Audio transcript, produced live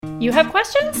You have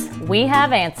questions? We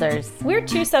have answers. We're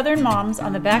two Southern moms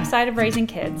on the backside of raising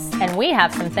kids. And we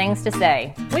have some things to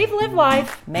say. We've lived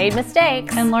life, made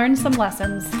mistakes, and learned some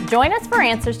lessons. Join us for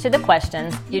answers to the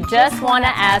questions you just want to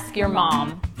ask your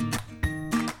mom.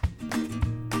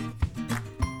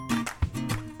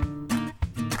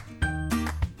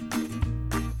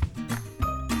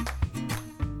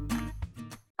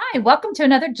 Hi, welcome to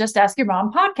another Just Ask Your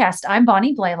Mom podcast. I'm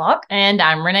Bonnie Blaylock. And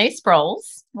I'm Renee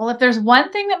Sproles. Well, if there's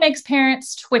one thing that makes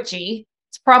parents twitchy,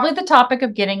 it's probably the topic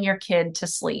of getting your kid to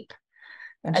sleep.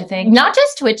 Don't you think? Not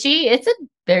just twitchy, it's a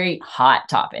very hot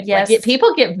topic. Yes.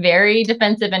 People get very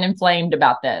defensive and inflamed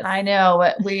about this. I know,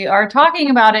 but we are talking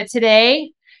about it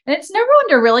today. And it's no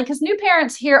wonder, really, because new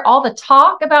parents hear all the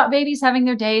talk about babies having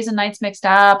their days and nights mixed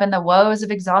up and the woes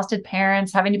of exhausted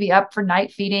parents having to be up for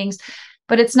night feedings.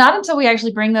 But it's not until we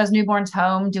actually bring those newborns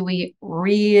home do we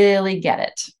really get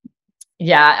it.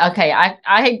 Yeah. Okay.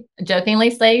 I jokingly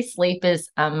say sleep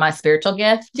is my spiritual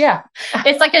gift. Yeah.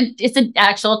 It's an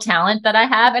actual talent that I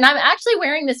have. And I'm actually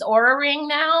wearing this Aura ring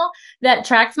now that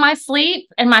tracks my sleep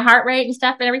and my heart rate and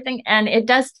stuff and everything. And it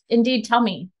does indeed tell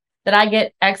me that I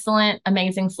get excellent,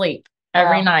 amazing sleep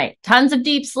every night. Tons of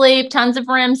deep sleep, tons of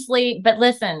REM sleep. But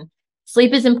listen,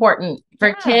 sleep is important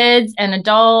for kids and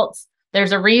adults.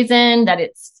 There's a reason that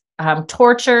it's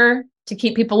torture to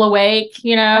keep people awake,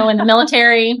 in the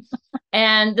military.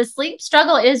 And the sleep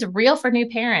struggle is real for new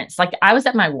parents. Like I was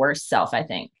at my worst self, I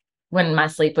think, when my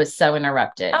sleep was so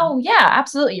interrupted. Oh, yeah,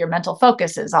 absolutely. Your mental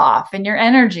focus is off and your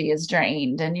energy is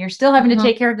drained and you're still having to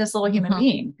take care of this little human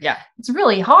being. Yeah. It's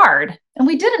really hard. And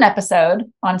we did an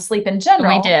episode on sleep in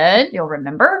general. We did. You'll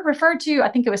remember, referred to, I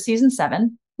think it was season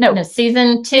 7. No,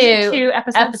 season 2,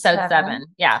 episode 7.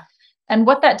 Yeah. And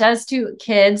what that does to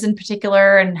kids in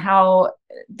particular and how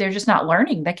they're just not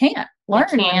learning. They can't learn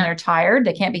when they're tired.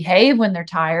 They can't behave when they're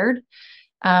tired.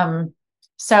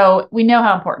 So we know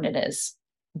how important it is.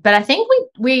 But I think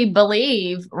we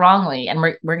believe wrongly, and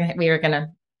we are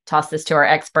gonna toss this to our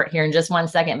expert here in just one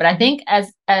second. But I think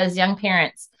as young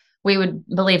parents, we would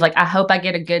believe like, I hope I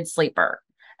get a good sleeper,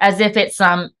 as if it's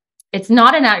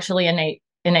not an actually innate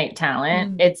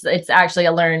talent. It's actually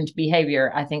a learned behavior.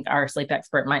 I think our sleep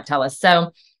expert might tell us.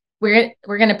 So we're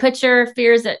going to put your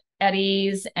fears at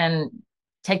ease and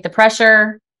take the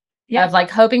pressure of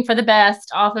like hoping for the best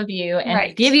off of you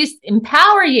and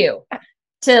empower you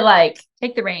to like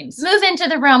take the reins, move into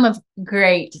the realm of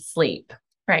great sleep.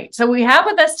 Right. So we have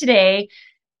with us today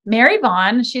Mary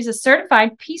Vaughn. She's a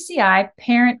certified PCI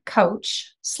parent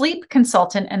coach, sleep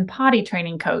consultant, and potty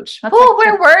training coach. Oh,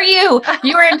 where were you?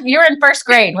 You were in first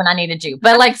grade when I needed you.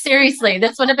 But like seriously,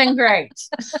 this would have been great.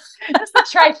 That's the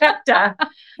trifecta.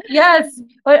 Yes.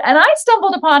 And I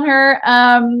stumbled upon her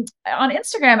on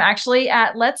Instagram actually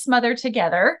at Let's Mother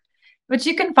Together, but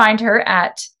you can find her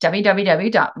at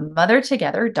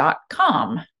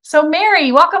www.mothertogether.com. So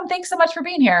Mary, welcome. Thanks so much for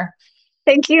being here.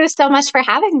 Thank you so much for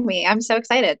having me. I'm so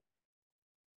excited.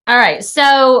 All right.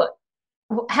 So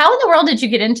how in the world did you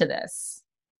get into this?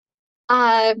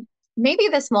 Maybe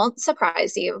this won't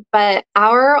surprise you, but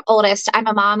our oldest, I'm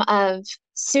a mom of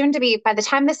soon to be, by the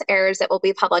time this airs, it will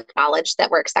be public knowledge that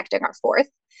we're expecting our 4th.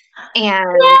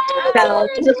 And so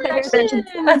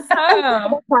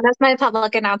one of my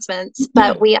public announcements,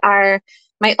 but my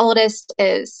oldest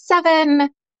is 7, then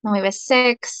we have a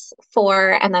 6,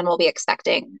 4, and then we'll be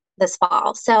expecting this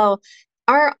fall. So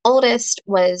our oldest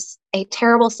was a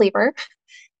terrible sleeper.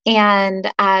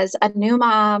 And as a new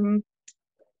mom,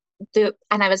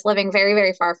 and I was living very,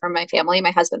 very far from my family. My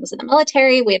husband was in the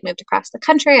military. We had moved across the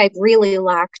country. I really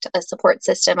lacked a support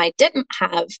system. I didn't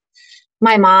have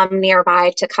my mom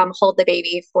nearby to come hold the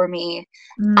baby for me.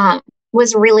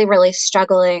 Was really, really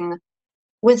struggling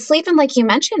with sleep. And like you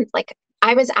mentioned, like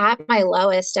I was at my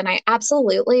lowest and I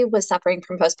absolutely was suffering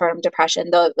from postpartum depression,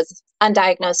 though it was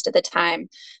undiagnosed at the time.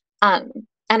 And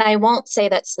I won't say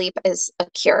that sleep is a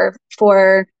cure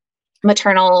for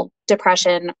maternal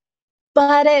depression,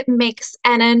 but it makes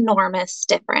an enormous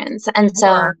difference. And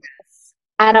so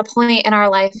at a point in our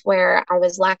life where I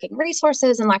was lacking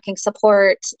resources and lacking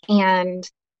support and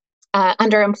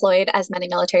underemployed, as many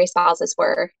military spouses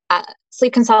were,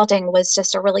 sleep consulting was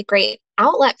just a really great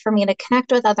outlet for me to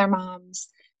connect with other moms,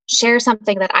 share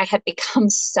something that I had become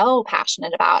so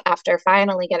passionate about after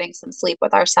finally getting some sleep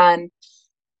with our son.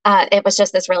 It was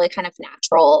just this really kind of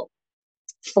natural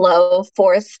flow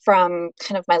forth from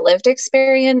kind of my lived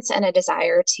experience and a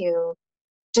desire to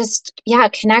just,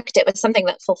 connect. It was something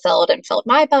that fulfilled and filled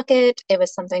my bucket. It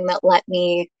was something that let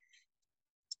me,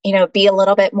 be a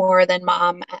little bit more than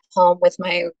mom at home with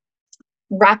my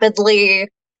rapidly,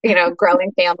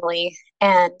 growing family.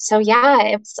 And so,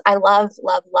 yeah, I love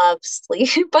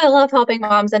sleep. I love helping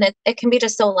moms, and it can be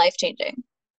just so life-changing.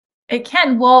 It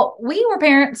can. Well, we were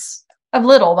parents of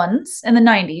little ones in the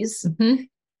 90s,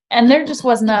 and there just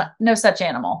was no such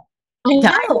animal. I know.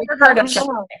 I've never heard of I know.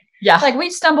 something. Yeah. Like we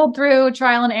stumbled through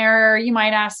trial and error. You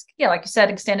might ask, like you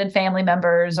said, extended family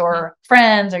members or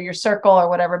friends or your circle or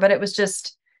whatever, but it was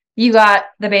just, you got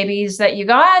the babies that you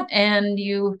got and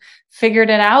you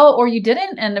figured it out or you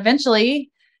didn't. And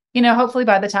eventually, hopefully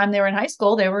by the time they were in high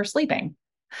school, they were sleeping.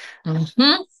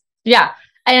 Yeah.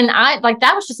 And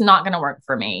that was just not going to work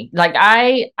for me. Like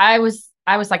I was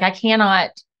like, I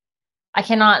cannot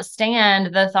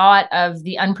stand the thought of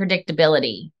the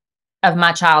unpredictability of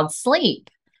my child's sleep.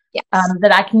 Yes.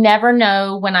 That I can never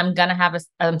know when I'm going to have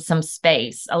some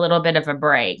space, a little bit of a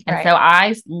break. And Right. so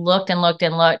I looked and looked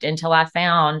and looked until I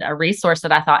found a resource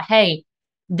that I thought, hey,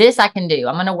 this I can do.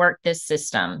 I'm going to work this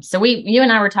system. So you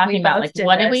and I were talking about like,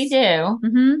 what did we do?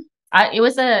 Mm-hmm. It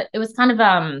was kind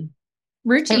of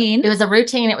routine. It was a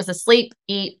routine. It was a sleep,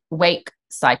 eat, wake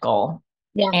cycle.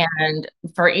 Yeah. And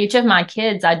for each of my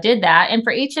kids, I did that. And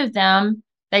for each of them,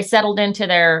 they settled into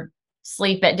their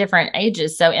sleep at different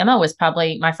ages. So Emma was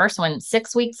probably my first one,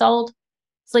 6 weeks old,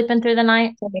 sleeping through the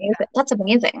night. That's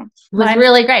amazing. It was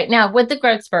really great. Now with the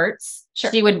growth spurts, sure,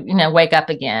 she would, wake up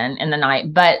again in the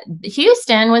night, but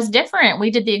Houston was different. We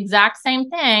did the exact same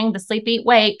thing, the sleep, eat,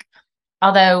 wake.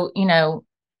 Although,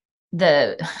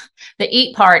 the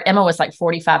eat part, Emma was like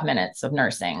 45 minutes of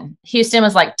nursing. Houston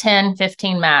was like 10,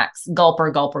 15 max,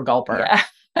 gulper. Yeah.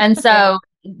 And so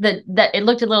it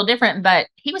looked a little different, but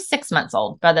he was 6 months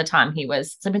old by the time he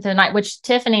was sleeping through the night, which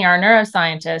Tiffany, our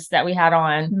neuroscientist that we had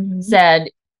on, said,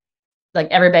 like,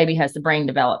 every baby has the brain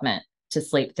development to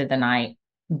sleep through the night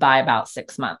by about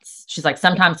 6 months. She's like,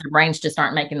 sometimes the brains just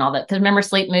aren't making all that. Because remember,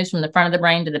 sleep moves from the front of the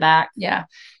brain to the back. Yeah.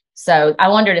 So I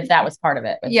wondered if that was part of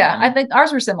it. Yeah, I think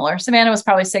ours were similar. Savannah was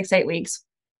probably 6-8 weeks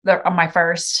on my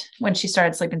first when she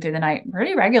started sleeping through the night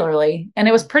pretty regularly. And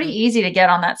it was pretty easy to get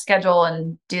on that schedule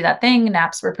and do that thing.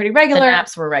 Naps were pretty regular. The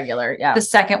naps were regular. Yeah. The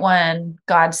second one,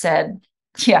 God said,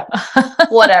 yeah,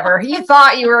 whatever. You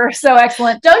thought you were so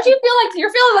excellent. Don't you feel like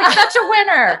you're feeling like such a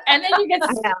winner? And then you get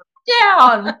down.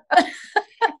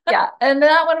 Yeah. And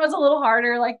that one was a little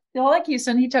harder. Like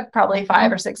Houston, he took probably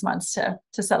 5 or 6 months to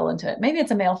settle into it. Maybe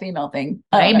it's a male female thing.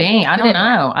 Maybe. I don't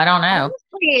know.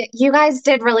 Honestly, you guys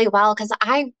did really well because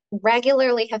I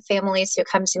regularly have families who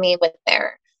come to me with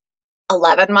their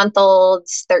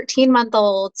 11-month-olds,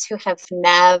 13-month-olds who have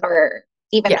never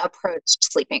even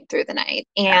approached sleeping through the night.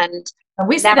 And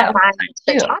we see that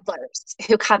the toddlers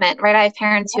who come in, right? I have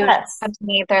parents who come to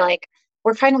me, they're like,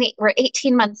 we're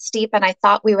 18 months deep and I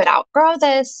thought we would outgrow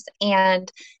this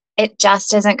and it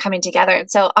just isn't coming together. And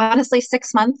so honestly,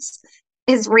 6 months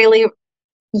is really,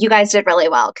 you guys did really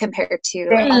well compared to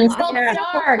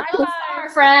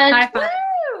friend.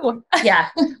 Yeah.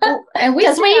 And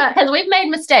because we've made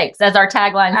mistakes, as our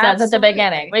tagline says at the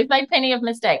beginning. We've made plenty of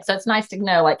mistakes. So it's nice to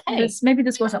know, like, hey, maybe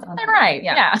this wasn't one. Right.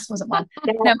 Yeah. This wasn't one.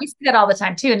 No, we see that all the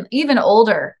time too. And even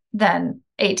older than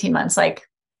 18 months, like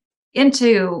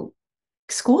into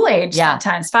school age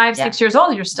sometimes, 5, 6 years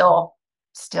old, you're still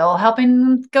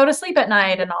helping go to sleep at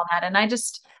night and all that. And I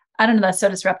don't know, that's so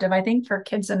disruptive, I think, for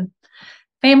kids and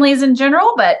families in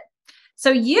general. But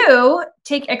so you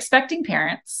take expecting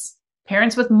parents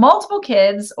with multiple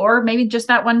kids, or maybe just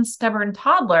that one stubborn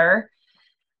toddler,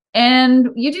 and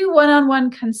you do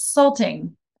one-on-one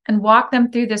consulting and walk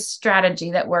them through this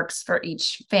strategy that works for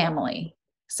each family.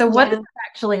 So what does it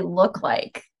actually look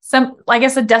like? I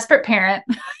guess a desperate parent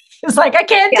is like, I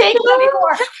can't take it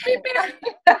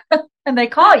anymore. And they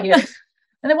call you.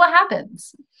 And then what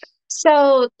happens?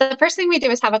 So the first thing we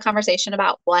do is have a conversation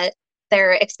about what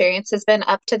their experience has been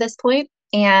up to this point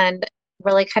and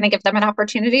really kind of give them an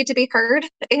opportunity to be heard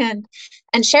and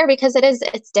share, because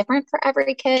it's different for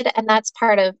every kid. And that's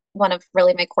part of one of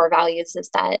really my core values, is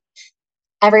that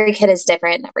every kid is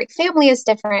different, every family is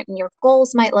different, and your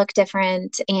goals might look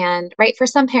different. And right, for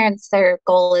some parents, their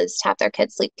goal is to have their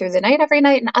kids sleep through the night every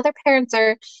night, and other parents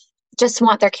just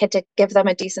want their kid to give them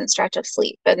a decent stretch of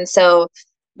sleep. And so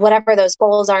whatever those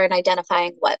goals are, and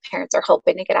identifying what parents are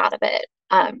hoping to get out of it,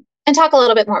 and talk a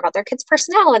little bit more about their kid's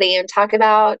personality and talk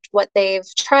about what they've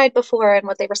tried before and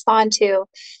what they respond to.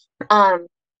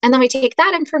 And then we take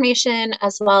that information,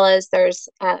 as well as there's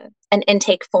an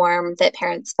intake form that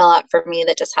parents fill out for me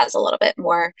that just has a little bit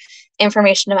more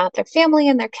information about their family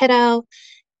and their kiddo.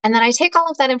 And then I take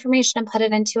all of that information and put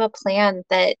it into a plan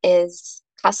that is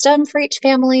custom for each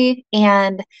family.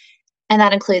 And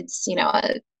that includes,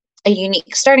 a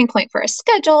unique starting point for a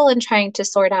schedule, and trying to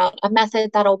sort out a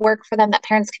method that'll work for them, that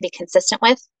parents can be consistent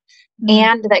with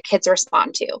and that kids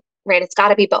respond to. right? It's got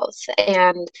to be both.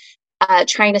 And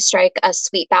trying to strike a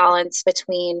sweet balance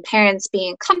between parents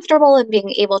being comfortable and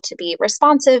being able to be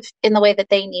responsive in the way that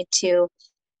they need to,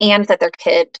 and that their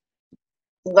kid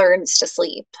learns to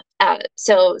sleep.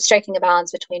 So striking a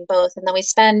balance between both. And then we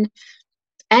spend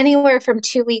anywhere from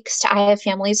 2 weeks to I have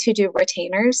families who do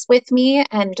retainers with me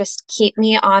and just keep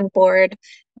me on board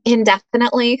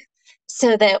indefinitely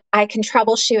so that I can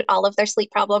troubleshoot all of their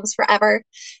sleep problems forever.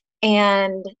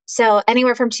 And so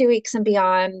anywhere from 2 weeks and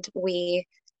beyond, we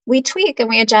tweak and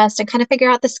we adjust and kind of figure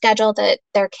out the schedule that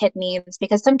their kid needs,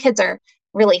 because some kids are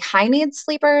really high need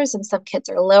sleepers and some kids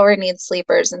are lower need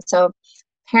sleepers. And so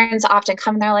parents often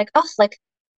come and they're like, oh, like,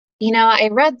 I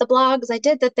read the blogs, I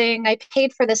did the thing, I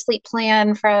paid for the sleep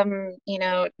plan from,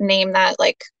 name that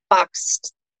like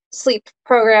boxed sleep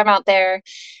program out there,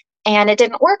 and it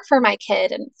didn't work for my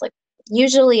kid. And it's like,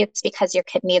 usually it's because your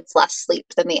kid needs less sleep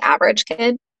than the average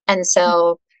kid. And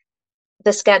so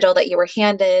the schedule that you were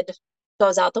handed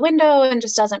goes out the window and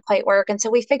just doesn't quite work. And so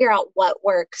we figure out what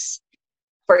works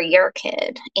for your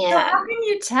kid. So how can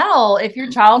you tell if your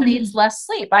child needs less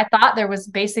sleep? I thought there was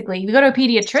basically, you go to a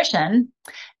pediatrician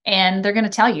and they're going to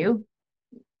tell you,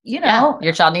 your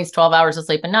child needs 12 hours of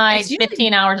sleep a night,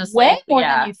 15 hours of sleep. Way more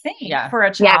than you think for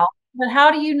a child. But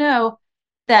how do you know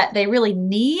that they really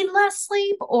need less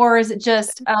sleep? Or is it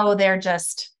just, they're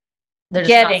just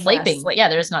not sleeping? Yeah,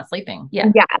 they're just not sleeping.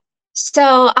 Yeah.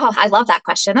 So, I love that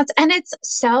question. It's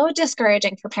so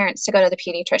discouraging for parents to go to the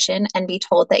pediatrician and be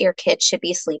told that your kid should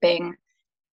be sleeping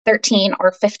 13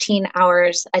 or 15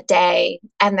 hours a day.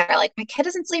 And they're like, my kid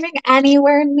isn't sleeping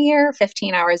anywhere near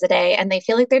 15 hours a day. And they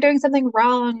feel like they're doing something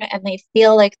wrong. And they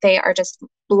feel like they are just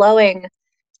blowing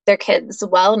their kid's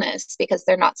wellness because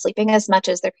they're not sleeping as much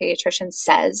as their pediatrician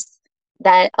says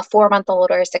that a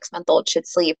 4-month-old or a 6-month-old should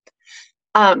sleep.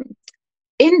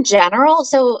 In general,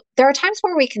 so there are times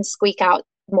where we can squeak out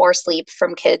more sleep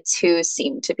from kids who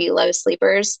seem to be low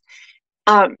sleepers.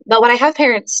 But what I have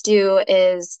parents do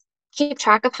is keep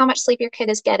track of how much sleep your kid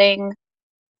is getting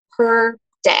per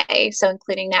day. So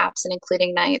including naps and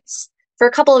including nights for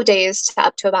a couple of days to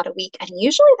up to about a week. And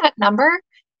usually that number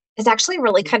is actually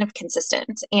really kind of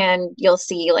consistent. And you'll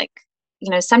see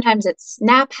sometimes it's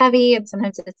nap heavy and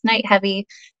sometimes it's night heavy,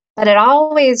 but it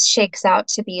always shakes out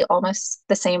to be almost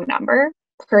the same number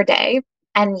per day.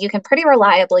 And you can pretty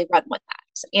reliably run with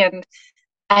that. And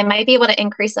I might be able to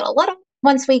increase it a little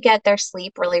once we get their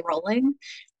sleep really rolling.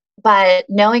 But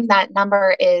knowing that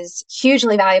number is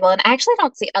hugely valuable. And I actually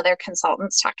don't see other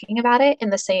consultants talking about it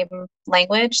in the same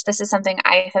language. This is something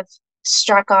I have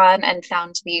struck on and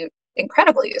found to be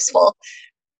incredibly useful,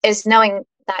 is knowing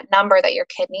that number that your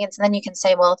kid needs. And then you can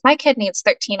say, well, if my kid needs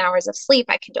 13 hours of sleep,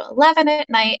 I can do 11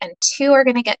 at night and 2 are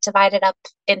going to get divided up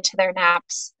into their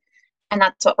naps. And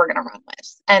that's what we're going to run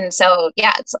with. And so,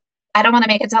 I don't want to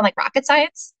make it sound like rocket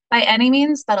science by any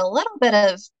means, but a little bit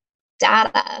of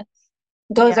data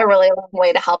goes a really long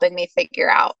way to helping me figure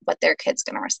out what their kid's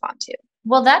going to respond to.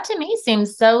 Well, that to me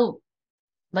seems so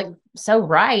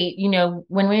right.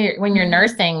 When you're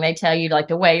nursing, they tell you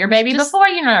to weigh your baby before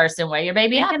you nurse and weigh your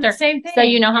baby after. The same thing.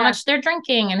 So how much they're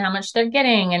drinking and how much they're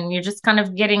getting. And you're just kind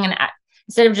of getting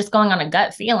instead of just going on a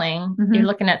gut feeling, you're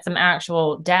looking at some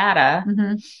actual data.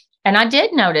 And I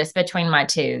did notice between my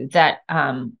two that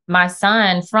my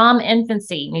son from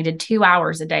infancy needed 2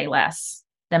 hours a day less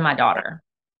than my daughter.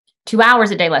 2 hours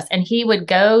a day less. And he would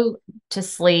go to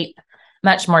sleep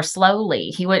much more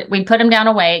slowly. We put him down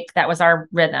awake. That was our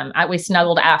rhythm. We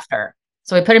snuggled after.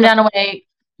 So we put him down awake.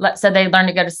 So they learned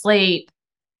to go to sleep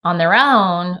on their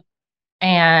own,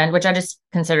 and which I just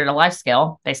considered a life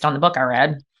skill based on the book I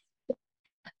read.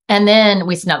 And then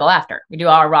we snuggle after. We do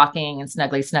our rocking and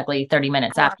snuggly 30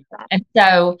 minutes after. And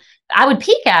so I would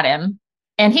peek at him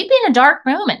and he'd be in a dark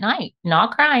room at night,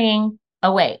 not crying,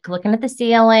 awake, looking at the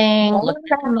ceiling, looking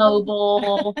at the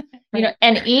mobile,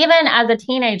 and even as a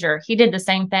teenager, he did the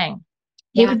same thing.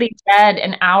 He would be dead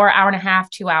an hour, hour and a half,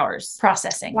 2 hours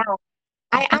processing. Wow.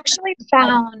 I actually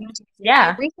found,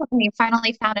 I recently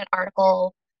finally found an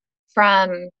article from,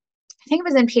 I think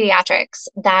it was in pediatrics,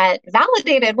 that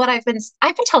validated what I've been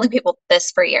telling people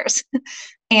this for years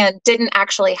and didn't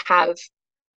actually have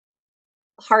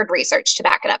hard research to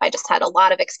back it up. I just had a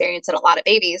lot of experience in a lot of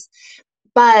babies,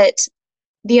 but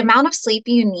the amount of sleep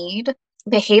you need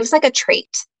behaves like a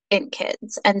trait in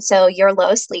kids. And so your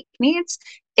low sleep needs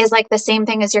is like the same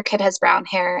thing as your kid has brown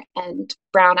hair and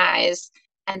brown eyes,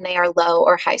 and they are low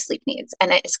or high sleep needs.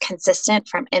 And it is consistent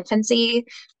from infancy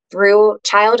through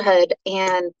childhood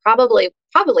and probably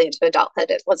into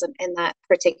adulthood. It wasn't in that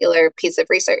particular piece of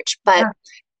research, but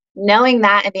knowing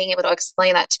that and being able to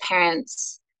explain that to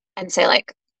parents and say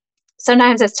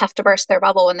sometimes it's tough to burst their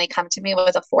bubble when they come to me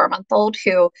with a 4-month-old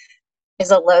who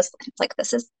is a low. It's like,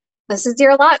 this is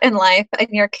your lot in life, and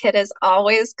your kid is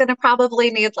always going to probably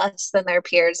need less than their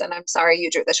peers. And I'm sorry you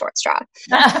drew the short straw.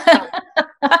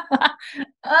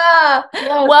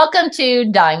 Welcome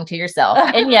to dying to yourself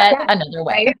in yet another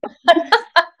way.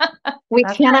 We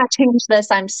cannot change this.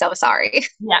 I'm so sorry.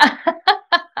 Yeah.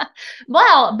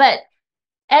 Well, but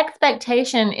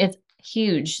expectation is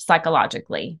huge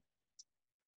psychologically.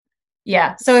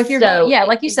 Yeah. So if you're,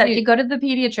 like you said, if you go to the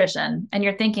pediatrician and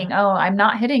you're thinking, oh, I'm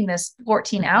not hitting this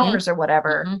 14 hours or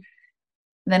whatever,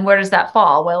 then where does that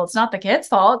fall? Well, it's not the kid's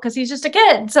fault because he's just a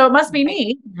kid. So it must be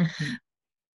me.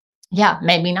 Yeah,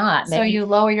 maybe not. So you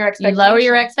lower your expectation. You lower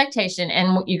your expectation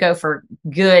and you go for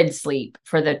good sleep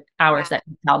for the hours that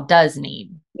the child does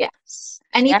need. Yes.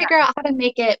 And you figure out how to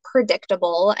make it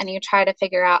predictable, and you try to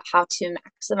figure out how to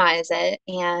maximize it.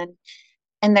 And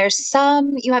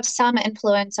you have some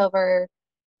influence over,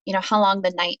 how long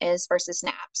the night is versus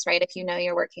naps, right? If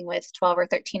you're working with 12 or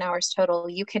 13 hours total,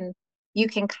 you can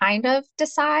kind of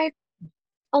decide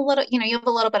a little, you have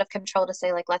a little bit of control to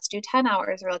say, like, let's do 10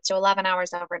 hours or let's do 11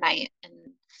 hours overnight, and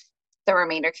the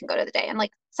remainder can go to the day. And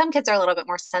like, some kids are a little bit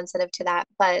more sensitive to that,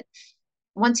 but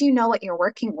once you know what you're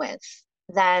working with,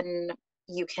 then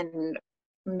you can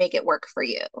make it work for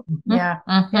you. Yeah.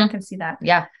 I can see that.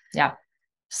 Yeah.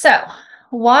 So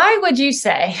why would you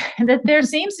say that there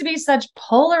seems to be such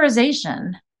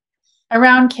polarization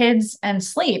around kids and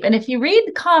sleep? And if you read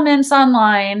the comments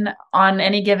online on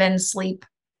any given sleep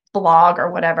blog or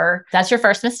whatever, that's your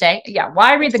first mistake. Yeah.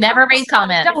 Why read never read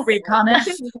comments? Don't read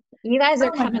comments. You guys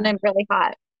are coming in really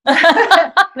hot.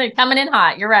 They're coming in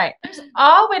hot. You're right. There's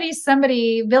always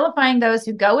somebody vilifying those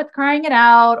who go with crying it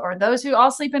out, or those who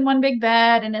all sleep in one big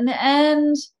bed. And in the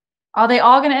end, are they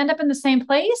all going to end up in the same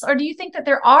place? Or do you think that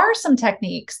there are some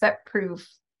techniques that prove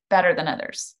better than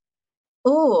others?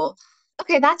 Oh,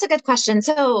 okay. That's a good question.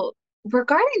 So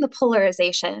regarding the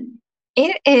polarization,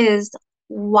 it is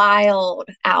wild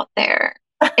out there.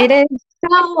 It is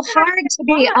so hard to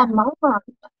be a mom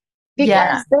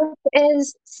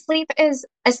because sleep is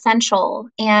essential.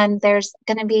 And there's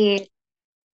going to be,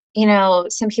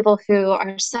 some people who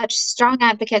are such strong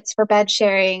advocates for bed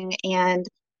sharing. And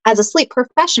as a sleep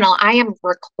professional, I am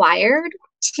required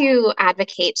to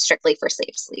advocate strictly for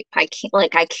safe sleep. I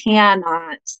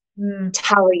cannot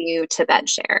tell you to bed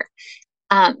share.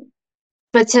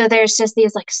 But so there's just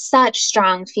these like such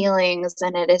strong feelings,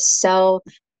 and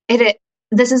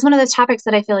this is one of those topics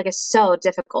that I feel like is so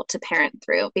difficult to parent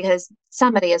through, because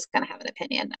somebody is going to have an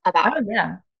opinion about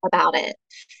it.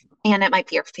 And it might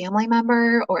be your family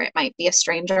member, or it might be a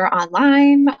stranger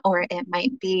online, or it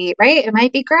might be, right? It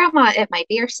might be grandma. It might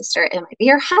be your sister. It might be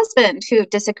your husband who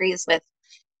disagrees with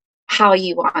how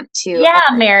you want to. Yeah,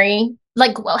 Mary.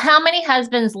 Like, how many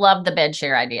husbands love the bed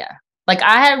share idea? Like,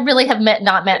 I have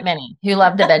not met many who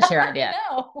love the bed share idea.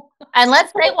 No. And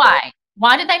let's say why.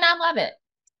 Why did they not love it?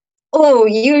 Oh,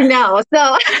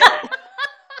 so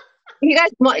you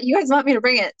guys want me to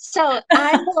bring it. So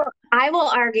I will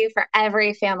argue for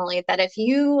every family that if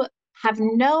you have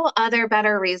no other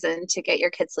better reason to get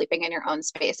your kids sleeping in your own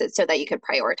space, it's so that you could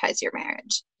prioritize your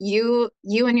marriage. You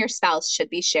and your spouse should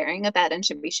be sharing a bed and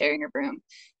should be sharing a room.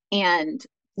 And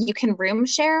you can room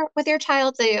share with your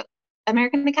child. The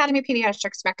American Academy of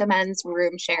Pediatrics recommends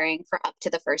room sharing for up to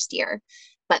the first year.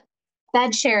 But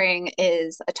bed sharing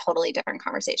is a totally different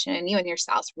conversation, and you and your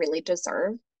spouse really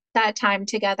deserve that time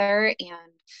together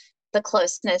and the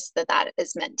closeness that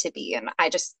is meant to be. And I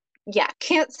just,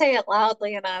 can't say it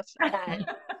loudly enough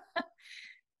that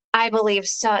I believe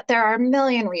so. There are a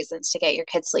million reasons to get your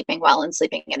kids sleeping well and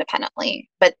sleeping independently,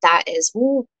 but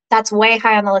that's way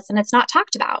high on the list, and it's not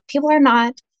talked about. People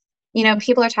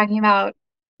are talking about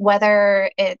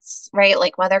whether it's right,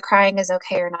 like whether crying is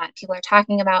okay or not. People are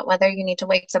talking about whether you need to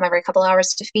wake them every couple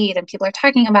hours to feed, and people are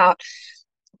talking about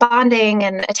bonding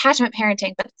and attachment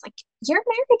parenting, but it's like, your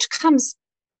marriage comes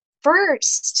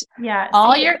first. Yeah.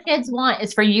 All your kids want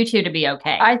is for you two to be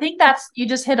okay. I think you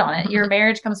just hit on it. Your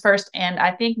marriage comes first. And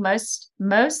I think most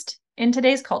in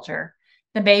today's culture,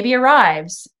 the baby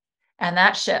arrives and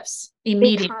that shifts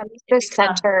immediately. Becomes the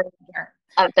center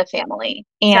of the family.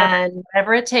 And so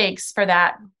whatever it takes for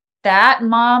that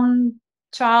mom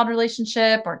child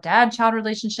relationship or dad child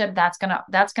relationship, that's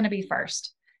gonna be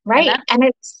first. Right.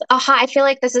 And I feel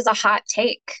like this is a hot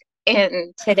take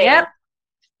in today.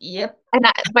 Yep. And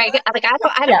I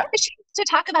don't have a chance to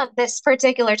talk about this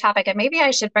particular topic, and maybe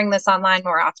I should bring this online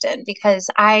more often, because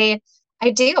I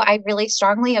really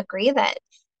strongly agree that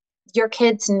your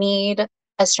kids need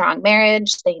a strong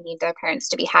marriage. They need their parents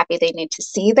to be happy. They need to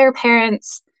see their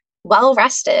parents well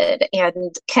rested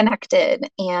and connected,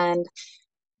 and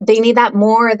they need that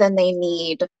more than they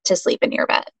need to sleep in your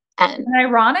bed. And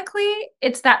ironically,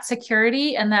 it's that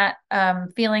security and that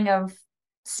feeling of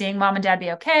seeing mom and dad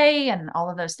be okay and all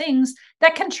of those things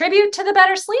that contribute to the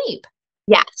better sleep.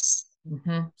 yes.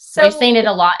 Mm-hmm. So we've seen it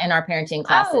a lot in our parenting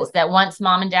classes that once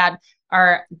mom and dad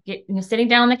are sitting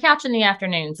down on the couch in the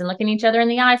afternoons and looking each other in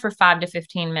the eye for 5 to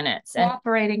 15 minutes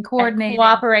cooperating,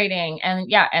 coordinating,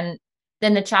 and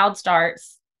then the child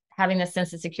starts having this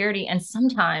sense of security, and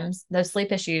sometimes those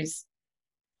sleep issues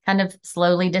kind of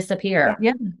slowly disappear.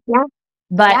 Yeah.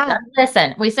 But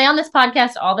listen, we say on this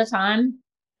podcast all the time,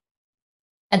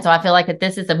 and so I feel like that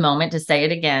this is a moment to say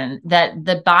it again, that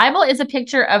the Bible is a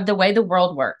picture of the way the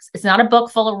world works. It's not a book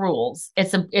full of rules.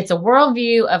 It's a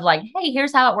worldview of like, hey,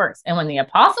 here's how it works. And when the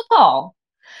Apostle Paul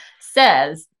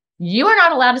says you are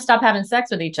not allowed to stop having sex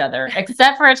with each other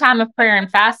except for a time of prayer and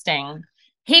fasting,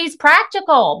 he's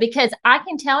practical, because I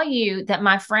can tell you that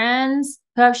my friends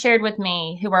who have shared with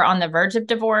me who are on the verge of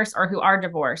divorce or who are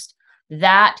divorced,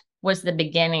 that was the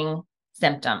beginning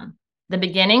symptom. The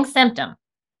beginning symptom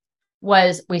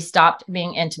was we stopped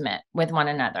being intimate with one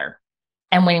another.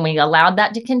 And when we allowed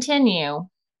that to continue,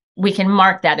 we can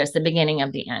mark that as the beginning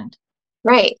of the end.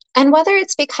 Right. And whether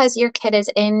it's because your kid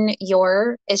is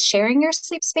sharing your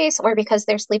sleep space, or because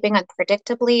they're sleeping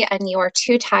unpredictably and you are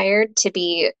too tired to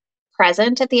be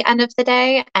present at the end of the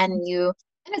day, and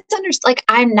it's like,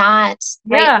 I'm not,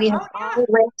 right? We have all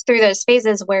lived through those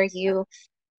phases where you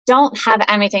don't have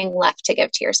anything left to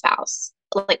give to your spouse.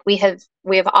 Like we have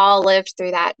all lived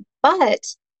through that, but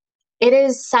it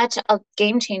is such a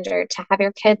game changer to have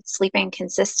your kids sleeping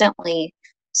consistently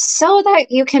so that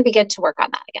you can begin to work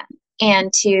on that again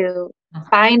and to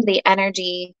find the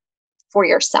energy for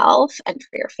yourself and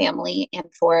for your family and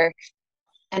for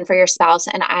your spouse.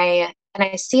 And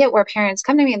I see it where parents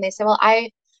come to me and they say, well, I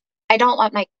don't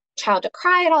want my child to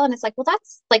cry at all. And it's like, well,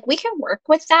 that's like, we can work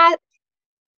with that.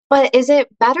 But is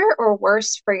it better or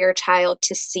worse for your child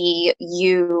to see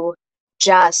you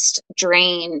just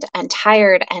drained and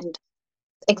tired and,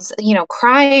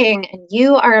 crying, and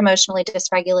you are emotionally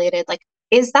dysregulated? Like,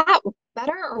 is that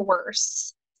better or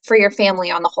worse for your family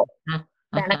on the whole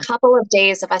than a couple of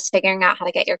days of us figuring out how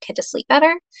to get your kid to sleep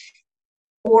better?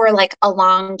 Or like a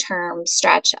long-term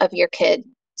stretch of your kid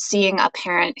seeing a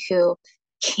parent who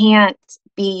can't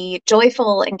be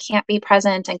joyful and can't be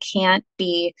present and can't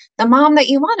be the mom that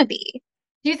you want to be?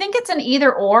 Do you think it's an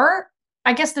either or?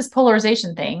 I guess this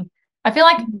polarization thing, I feel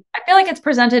like it's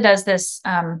presented as this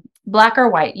black or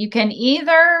white. You can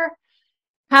either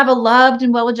have a loved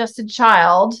and well-adjusted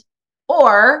child,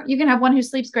 or you can have one who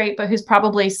sleeps great but who's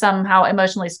probably somehow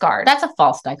emotionally scarred. That's a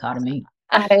false dichotomy.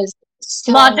 That is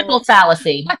so logical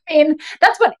fallacy. I mean,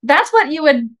 that's what you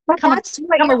would come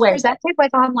away presented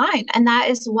with online, and that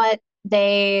is what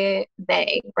they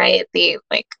right, the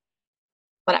like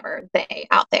whatever they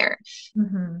out there.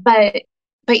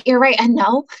 But you're right. And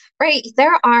no, right,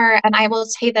 there are, and I will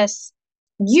say this,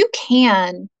 you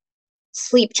can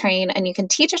sleep train and you can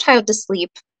teach a child to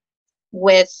sleep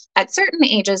at certain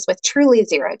ages with truly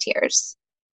 0 tears,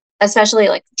 especially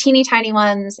like teeny tiny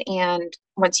ones. And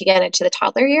once you get into the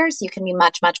toddler years, you can be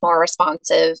much, much more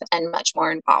responsive and much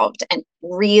more involved and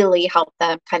really help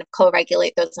them kind of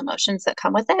co-regulate those emotions that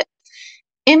come with it.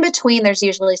 In between, there's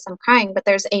usually some crying, but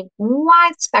there's a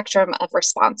wide spectrum of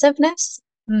responsiveness.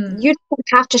 You don't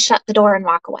have to shut the door and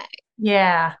walk away.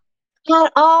 Yeah.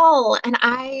 At all. And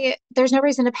there's no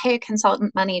reason to pay a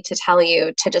consultant money to tell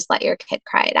you to just let your kid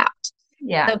cry it out.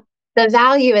 Yeah. The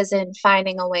value is in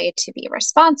finding a way to be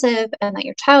responsive and that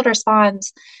your child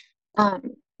responds.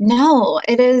 No,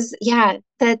 it is,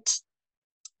 that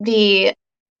the,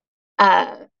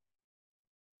 right,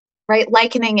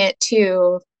 likening it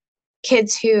to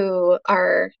kids who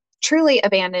are truly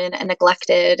abandoned and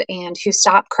neglected and who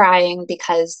stop crying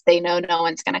because they know no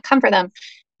one's going to come for them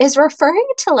is referring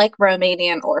to like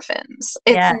Romanian orphans.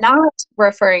 It's not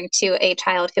referring to a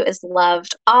child who is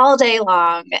loved all day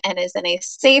long and is in a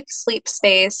safe sleep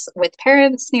space with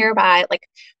parents nearby, like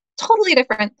totally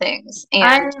different things. And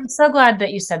I'm so glad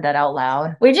that you said that out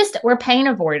loud. We're pain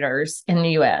avoiders in the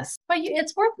US. But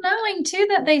it's worth knowing too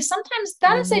that they sometimes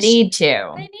need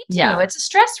to. They need to. It's a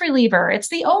stress reliever. It's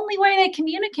the only way they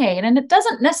communicate. And it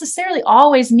doesn't necessarily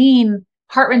always mean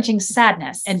heart-wrenching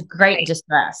sadness and great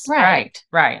distress. Right.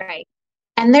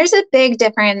 And there's a big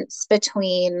difference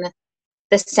between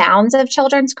the sounds of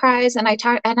children's cries. And I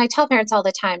tell parents all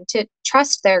the time to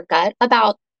trust their gut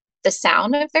about the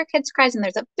sound of their kids' cries. And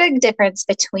there's a big difference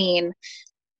between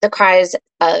the cries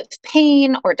of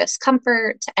pain or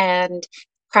discomfort and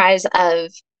cries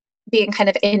of being kind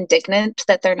of indignant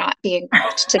that they're not being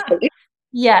put to sleep.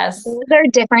 Yes. Those are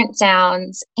different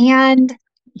sounds. And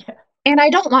Yeah. I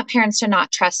don't want parents to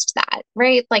not trust that,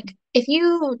 right? Like if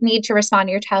you need to respond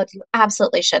to your child, you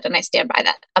absolutely should. And I stand by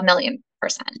that 1,000,000%.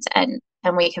 And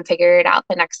we can figure it out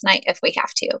the next night if we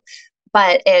have to.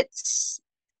 But it's,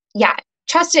 yeah,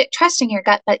 trusting your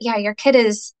gut. But yeah,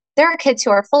 there are kids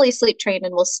who are fully sleep trained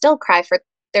and will still cry for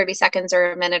 30 seconds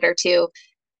or a minute or two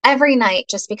every night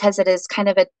just because it is kind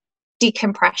of a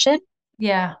decompression.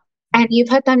 Yeah. And you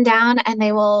put them down and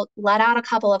they will let out a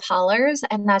couple of hollers,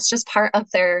 and that's just part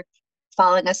of their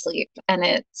falling asleep. And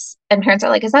parents are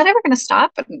like, is that ever going to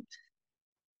stop? And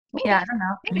Yeah, I don't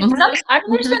know.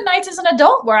 There's been nights as an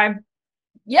adult where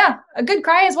a good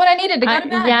cry is what I needed to go to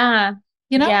bed. Yeah.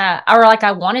 You know? Yeah. Or like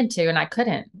I wanted to and I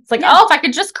couldn't. It's like, if I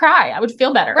could just cry, I would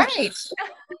feel better. Right.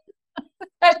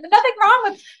 There's nothing wrong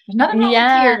with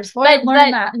tears. Boy,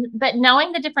 but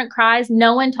knowing the different cries,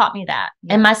 no one taught me that.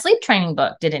 Yeah. And my sleep training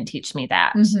book didn't teach me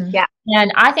that. Mm-hmm. Yeah.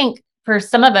 And I think for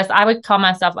some of us, I would call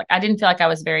myself I didn't feel like I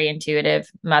was a very intuitive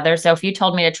mother. So if you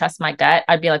told me to trust my gut,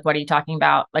 I'd be like, what are you talking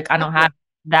about? Like, I don't have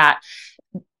that.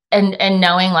 And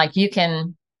knowing you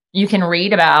can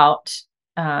read about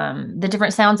the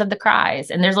different sounds of the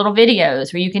cries, and there's little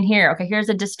videos where you can hear, okay, here's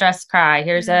a distress cry.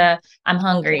 Here's I'm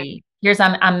hungry. Here's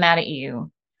I'm mad at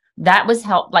you. That was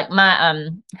help. Like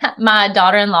my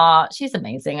daughter-in-law, she's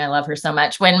amazing. I love her so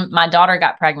much. When my daughter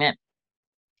got pregnant,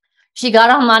 she got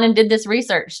online and did this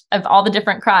research of all the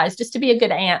different cries just to be a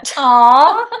good aunt.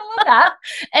 Aww.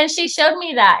 And she showed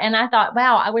me that. And I thought,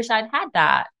 wow, I wish I'd had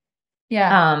that.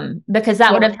 Yeah. Because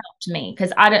that would have helped me.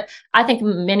 Because I think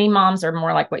many moms are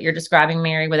more like what you're describing,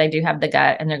 Mary, where they do have the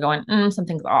gut and they're going,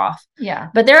 something's off. Yeah.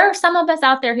 But there are some of us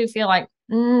out there who feel like,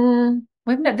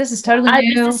 this is totally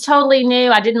new. This is totally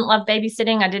new. I didn't love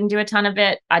babysitting. I didn't do a ton of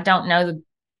it. I don't know.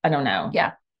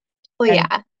 Yeah. Well, yeah.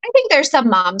 I think there's some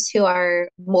moms who are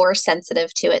more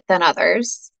sensitive to it than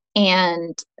others.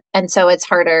 And so it's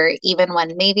harder, even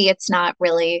when maybe it's not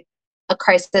really a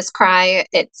crisis cry.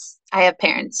 I have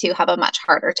parents who have a much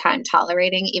harder time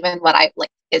tolerating even what I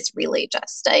is really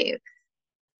just an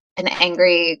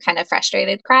angry, kind of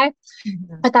frustrated cry.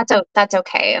 Mm-hmm. But that's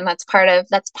okay. And that's part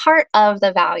of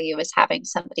the value, is having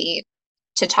somebody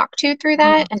to talk to through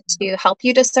that, mm-hmm. and to help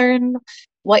you discern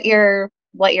what your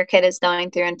kid is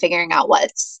going through, and figuring out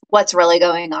what's really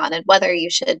going on, and whether you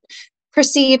should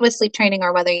proceed with sleep training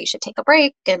or whether you should take a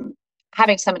break, and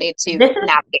having somebody to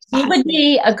navigate that. You would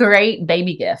be a great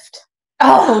baby gift.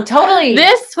 Oh, totally.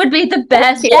 This would be the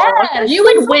best. Yes. You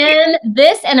would win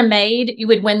this and a maid. You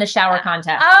would win the shower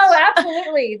contest. Oh,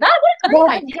 absolutely. That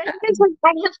would be great.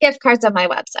 I have gift cards on my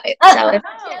website. So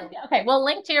okay. Well,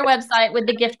 link to your website with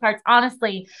the gift cards.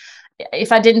 Honestly,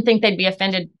 if I didn't think they'd be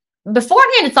offended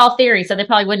beforehand, it's all theory. So they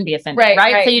probably wouldn't be offended.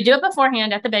 Right? So you do it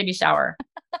beforehand at the baby shower.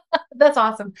 That's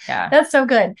awesome. Yeah. That's so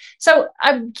good. So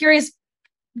I'm curious,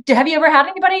 have you ever had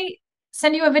anybody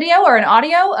send you a video or an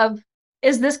audio of,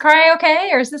 is this cry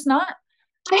okay or is this not?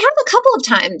 I have a couple of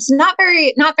times, not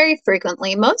very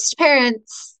frequently. Most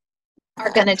parents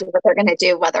are going to do what they're going to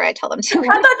do, whether I tell them to. I thought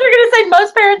you were going to say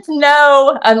most parents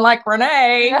know, unlike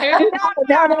Renee.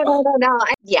 No.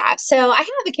 Yeah. So I have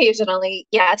occasionally,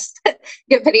 yes,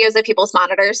 get videos of people's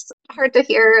monitors. Hard to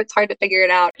hear. It's hard to figure it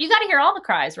out. You got to hear all the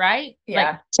cries, right?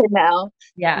 Yeah. To know.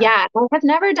 Yeah. Yeah.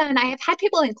 I have had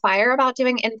people inquire about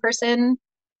doing in-person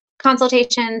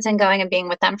consultations and going and being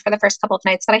with them for the first couple of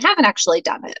nights, but I haven't actually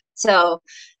done it. So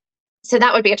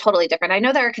that would be a totally different. I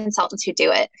know there are consultants who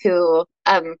do it, who,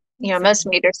 most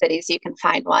major cities, you can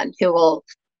find one who will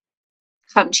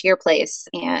come to your place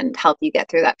and help you get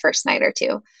through that first night or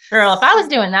two. Girl, if I was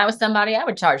doing that with somebody, I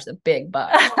would charge the big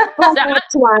bucks.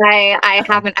 That's why I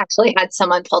haven't actually had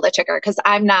someone pull the trigger, because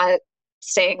I'm not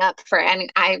staying up for any.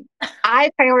 I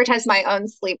prioritize my own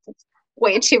sleep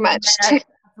way too much.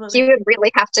 You would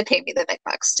really have to pay me the big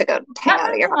bucks to go hang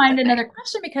out at your home. Another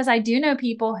question, because I do know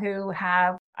people who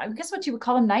have, I guess what you would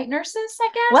call them, night nurses, I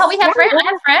guess. Well, I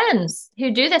have friends who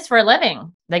do this for a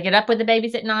living. They get up with the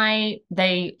babies at night.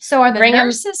 So are the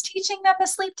nurses teaching them the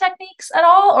sleep techniques at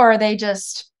all, or are they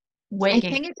just waking?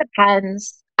 I think it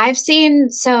depends. I've seen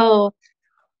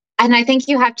and I think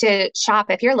you have to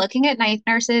shop. If you're looking at night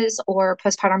nurses or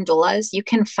postpartum doulas, you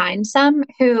can find some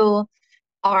who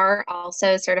are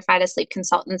also certified as sleep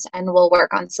consultants and will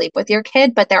work on sleep with your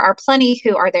kid, but there are plenty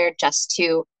who are there just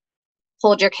to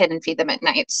hold your kid and feed them at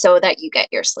night so that you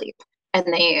get your sleep, and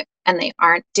they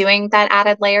aren't doing that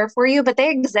added layer for you, but they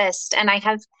exist. And I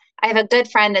have a good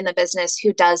friend in the business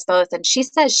who does both, and she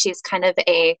says she's kind of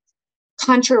a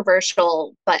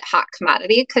controversial but hot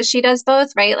commodity because she does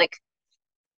both, right? Like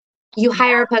you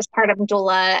hire a postpartum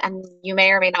doula, and you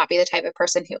may or may not be the type of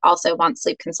person who also wants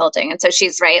sleep consulting. And so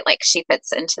she's right, like she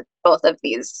fits into both of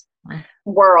these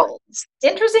worlds.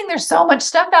 Interesting. There's so much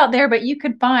stuff out there, but you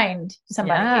could find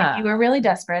somebody Yeah. if you were really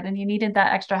desperate and you needed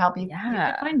that extra help. You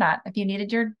could find that if you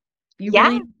needed you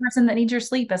really need a person that needs your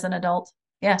sleep as an adult.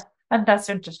 Yeah. That's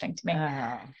interesting to me.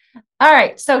 All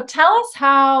right. So tell us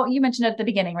how you mentioned at the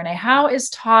beginning, Renee, how is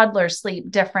toddler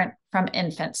sleep different from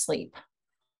infant sleep?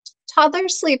 Toddler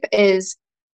sleep is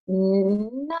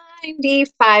 95%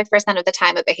 of the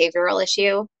time a behavioral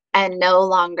issue and no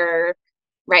longer,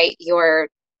 right, your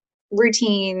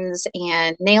routines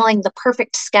and nailing the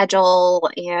perfect schedule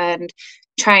and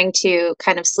trying to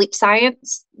kind of sleep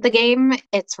science the game.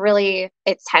 It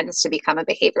tends to become a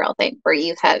behavioral thing where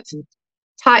you have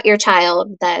taught your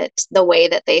child that the way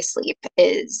that they sleep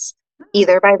is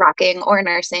either by rocking or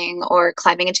nursing or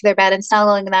climbing into their bed and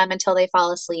snuggling them until they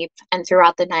fall asleep and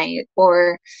throughout the night,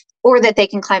 or that they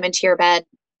can climb into your bed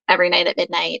every night at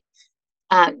midnight.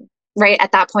 Right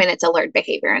at that point, it's a learned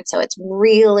behavior. And so it's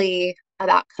really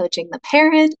about coaching the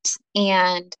parent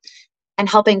and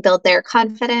helping build their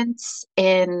confidence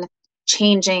in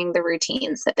changing the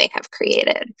routines that they have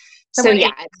created. So yeah,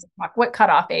 what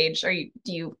cutoff age do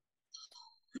you?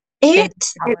 It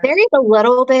varies a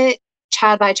little bit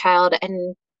child by child,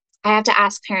 and I have to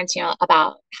ask parents,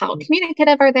 about how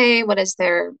communicative are they? What is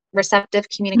their receptive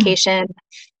communication?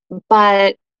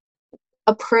 But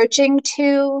approaching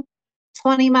to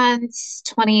 20 months,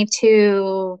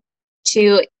 22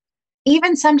 to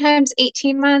even sometimes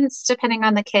 18 months, depending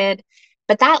on the kid.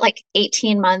 But that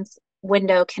 18-month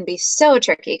window can be so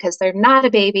tricky because they're not a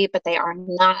baby, but they are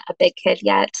not a big kid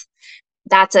yet.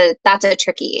 That's a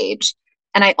tricky age.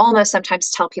 And I almost sometimes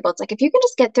tell people, it's like, if you can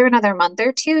just get through another month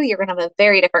or two, you're going to have a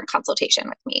very different consultation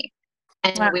with me.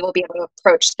 And we will be able to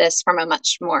approach this from a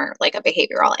much more like a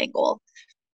behavioral angle.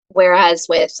 Whereas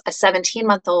with a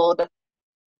 17-month-old,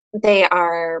 they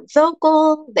are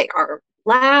vocal, they are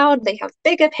loud, they have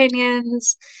big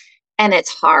opinions, and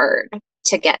it's hard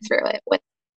to get through it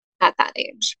at that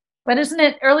age. But isn't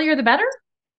it earlier the better?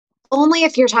 Only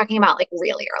if you're talking about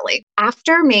really early.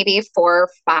 After maybe 4,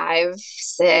 5,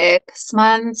 6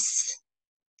 months,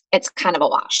 it's kind of a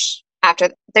wash. After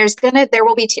there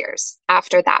will be tears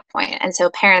after that point. And so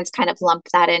parents kind of lump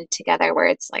that in together where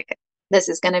it's like, this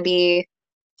is going to be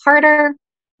harder,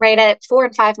 right? At 4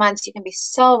 and 5 months, you can be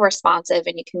so responsive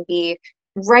and you can be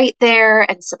right there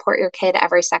and support your kid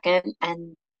every second.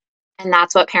 And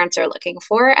that's what parents are looking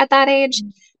for at that age.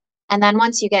 And then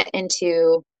once you get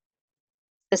into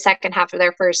the second half of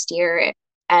their first year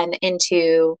and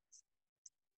into,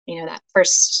 that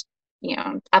first,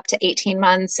 up to 18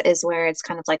 months is where it's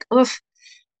kind of like, oof,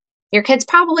 your kid's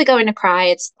probably going to cry.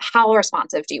 It's how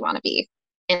responsive do you want to be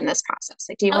in this process?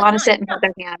 Like, do you want to sit and hold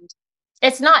their hand?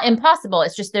 It's not impossible.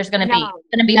 It's just, there's going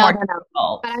to be more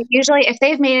difficult. But usually if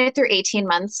they've made it through 18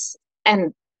 months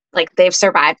and they've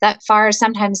survived that far,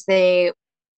 sometimes those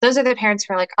are the parents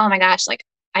who are like, oh my gosh,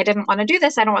 I didn't want to do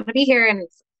this. I don't want to be here. And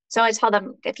so I tell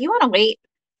them, if you want to wait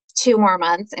 2 more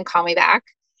months and call me back,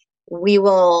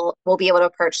 we'll be able to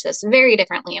approach this very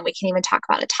differently. And we can even talk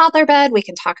about a toddler bed. We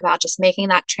can talk about just making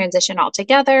that transition all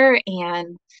together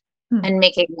and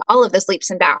making all of this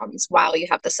leaps and bounds while you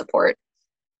have the support.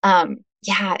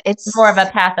 It's more of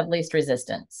a path of least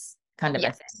resistance kind of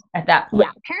a thing at that point.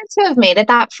 Yeah. Parents who have made it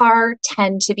that far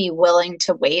tend to be willing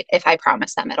to wait if I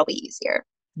promise them it'll be easier.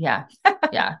 Yeah.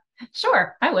 Yeah.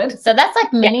 Sure, I would. So that's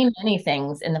many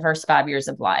things in the first 5 years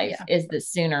of life is that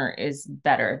sooner is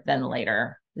better than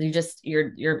later.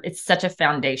 It's such a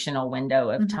foundational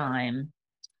window of time.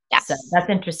 Yes. So that's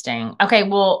interesting. Okay.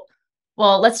 Well,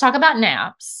 let's talk about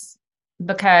naps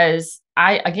because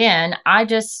I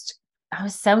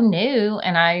was so new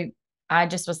and I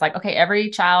just was like, okay,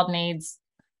 every child needs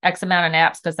X amount of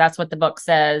naps because that's what the book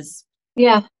says.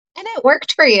 Yeah. And it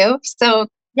worked for you. So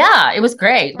yeah, it was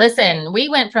great. Listen, we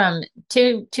went from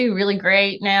two really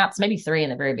great naps, maybe 3 in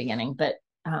the very beginning, but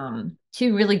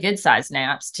 2 really good sized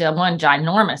naps to one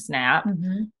ginormous nap,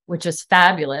 which is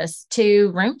fabulous,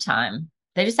 to room time.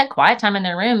 They just had quiet time in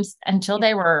their rooms until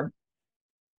they were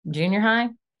junior high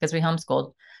because we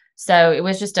homeschooled. So it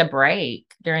was just a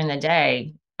break during the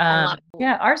day.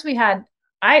 Ours we had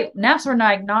naps were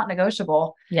not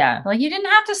negotiable. Yeah. You didn't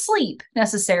have to sleep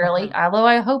necessarily, although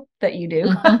I hope that you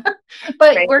do.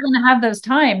 But we're going to have those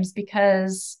times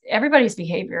because everybody's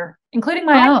behavior, including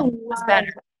my own, is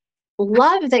better.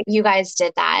 Love that you guys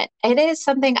did that. It is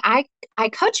something I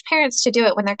coach parents to do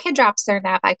it when their kid drops their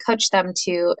nap. I coach them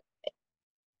to,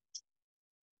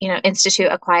 institute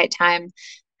a quiet time.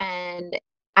 And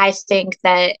I think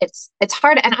that it's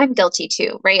hard, and I'm guilty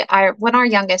too, right? When our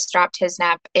youngest dropped his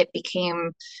nap, it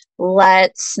became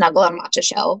let's snuggle and watch a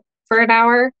show for an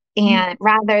hour, and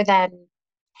rather than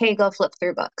hey, go flip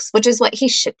through books, which is what he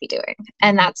should be doing.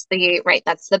 And that's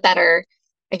the better,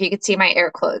 if you could see my air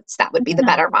quotes, that would be the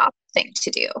better mom thing to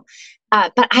do.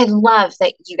 But I love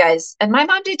that you guys, and my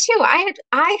mom did too.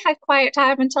 I had quiet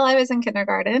time until I was in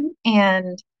kindergarten,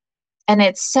 and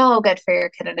it's so good for your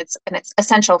kid, and it's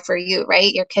essential for you,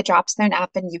 right? Your kid drops their nap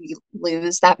and you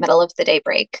lose that middle of the day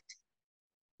break.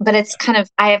 But it's kind of,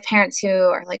 I have parents who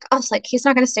are like, oh, it's like he's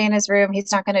not going to stay in his room,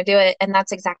 he's not going to do it. And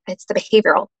that's exactly, it's the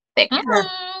behavioral thing.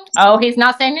 Oh, he's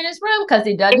not staying in his room because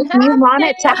he doesn't If have you want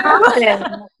it to to.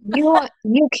 happen,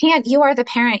 you can't, you are the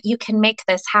parent, you can make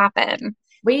this happen.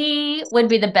 We would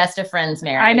be the best of friends,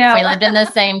 Mary. I know. If we lived in the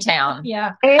same town.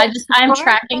 Yeah. I'm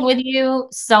tracking with you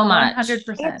so much. 100%.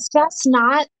 It's just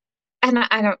not, and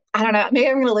I don't know, maybe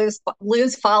I'm going to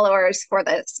lose followers for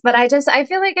this, but I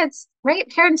feel like it's right.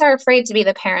 Parents are afraid to be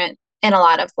the parent in a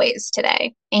lot of ways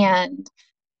today, and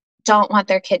don't want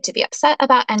their kid to be upset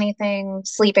about anything,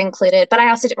 sleep included. But I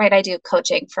also, right, I do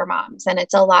coaching for moms, and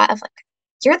it's a lot of like,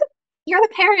 you're the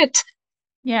parent.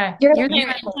 Yeah. You can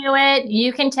do it.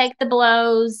 You can take the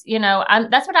blows.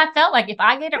 That's what I felt like. If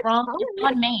I get it wrong, it's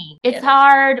on me. It's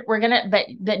hard. We're going to, but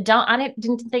I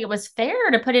didn't think it was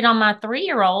fair to put it on my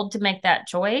 3-year-old to make that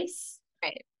choice.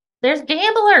 Right. There's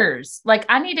gamblers. Like,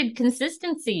 I needed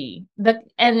consistency.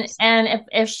 And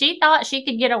if she thought she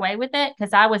could get away with it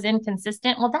because I was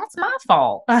inconsistent, well, that's my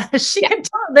fault. She could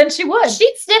tell, then she would.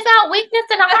 She'd sniff out weakness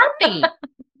in a heartbeat.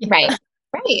 Right.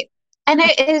 Right. And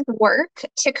it is work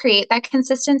to create that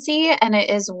consistency, and it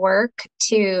is work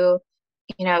to,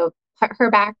 put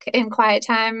her back in quiet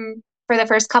time for the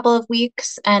first couple of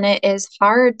weeks. And it is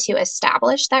hard to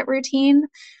establish that routine,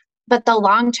 but the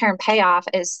long-term payoff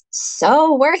is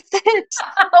so worth it.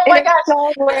 Oh my gosh.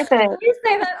 So worth it. You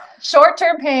say that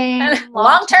short-term pain,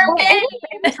 long-term pain.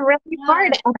 It's really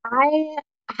hard.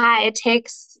 And it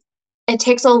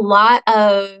takes a lot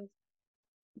of,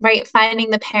 right,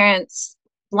 finding the parents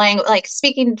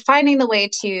finding the way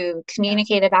to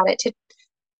communicate about it, to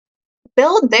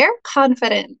build their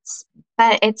confidence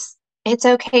that it's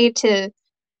okay to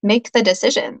make the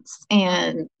decisions,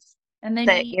 and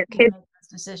that your kids,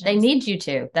 they need you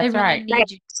to. That's right. They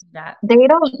need you to do that. They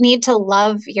don't need to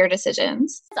love your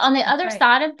decisions. On the other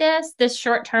side of this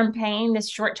short-term pain, this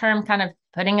short-term kind of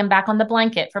putting them back on the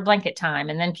blanket for blanket time,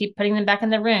 and then keep putting them back in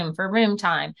the room for room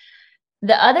time.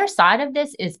 The other side of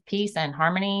this is peace and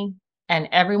harmony, and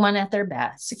everyone at their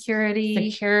best.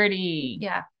 Security.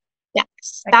 Yeah.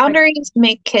 Yes. Boundaries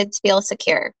make kids feel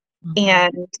secure. Mm-hmm.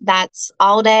 And that's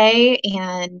all day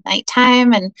and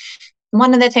nighttime. And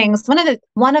one of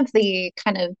the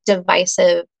kind of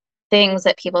divisive things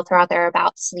that people throw out there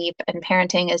about sleep and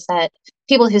parenting is that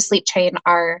people who sleep train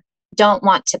don't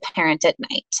want to parent at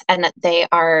night, and that they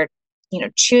are,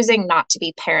 choosing not to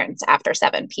be parents after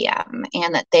 7 p.m.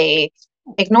 and that they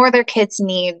ignore their kids'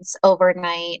 needs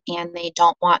overnight, and they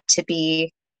don't want to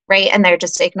be, right, and they're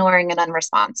just ignoring and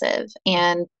unresponsive.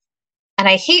 And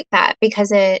I hate that,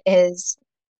 because it is,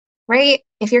 right,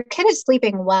 if your kid is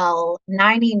sleeping well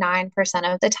 99%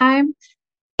 of the time,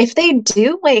 if they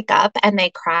do wake up and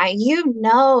they cry,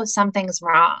 something's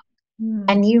wrong.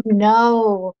 And you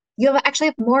actually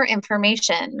have more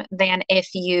information than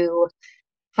if you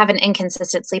have an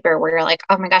inconsistent sleeper where you're like,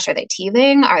 oh my gosh, are they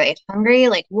teething? Are they hungry?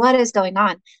 Like, what is going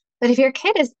on? But if your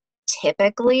kid is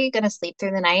typically going to sleep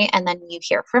through the night, and then you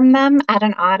hear from them at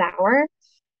an odd hour,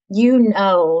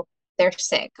 they're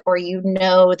sick, or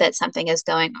that something is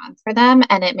going on for them,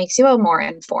 and it makes you a more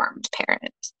informed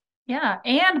parent. Yeah,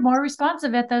 and more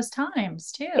responsive at those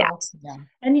times too. Yes. Yeah.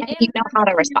 And you know how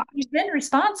to respond. You've been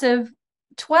responsive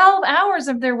 12 hours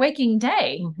of their waking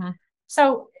day. Mm-hmm.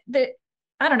 So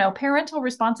I don't know, parental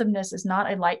responsiveness is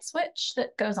not a light switch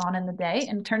that goes on in the day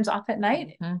and turns off at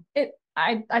night. Mm-hmm.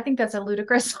 I think that's a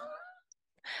ludicrous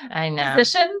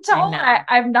position to hold.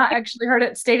 I've not actually heard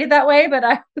it stated that way, but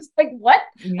I was like, what?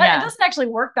 Yeah. It doesn't actually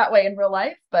work that way in real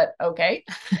life, but okay.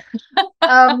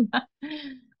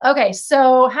 Okay,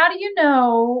 so how do you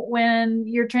know when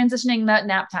you're transitioning that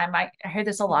nap time? I hear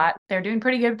this a lot. They're doing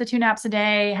pretty good with the 2 naps a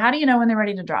day. How do you know when they're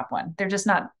ready to drop one? They're just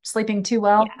not sleeping too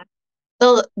well? Yeah.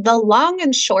 The long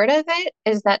and short of it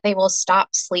is that they will stop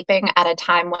sleeping at a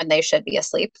time when they should be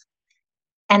asleep.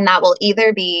 And that will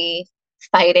either be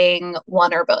fighting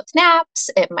one or both naps.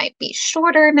 It might be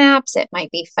shorter naps. It might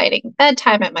be fighting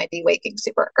bedtime. It might be waking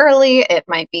super early. It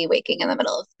might be waking in the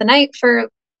middle of the night for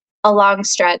a long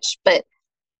stretch. But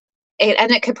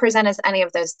it could present as any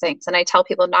of those things. And I tell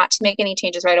people not to make any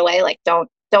changes right away. Like, don't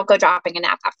go dropping a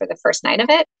nap after the first night of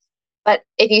it. But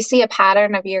if you see a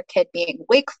pattern of your kid being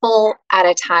wakeful at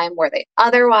a time where they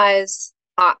otherwise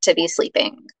ought to be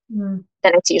sleeping, then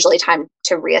it's usually time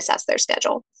to reassess their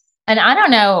schedule. And I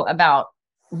don't know about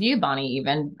you, Bonnie,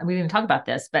 even we didn't talk about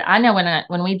this, but I know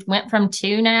when we went from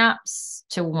 2 naps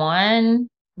to 1,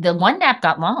 the 1 nap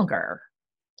got longer.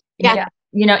 Yeah.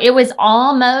 It was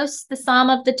almost the sum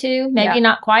of the 2, maybe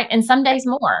not quite, and some days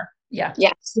more. Yeah.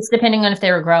 Yes. It's depending on if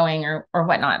they were growing or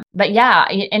whatnot. But yeah,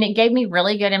 and it gave me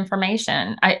really good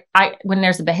information. I when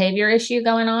there's a behavior issue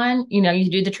going on,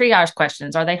 you do the triage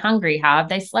questions. Are they hungry? How have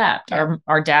they slept?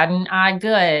 Are dad and I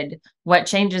good? What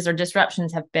changes or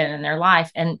disruptions have been in their life?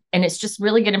 And it's just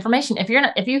really good information. If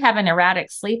you have an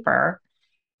erratic sleeper,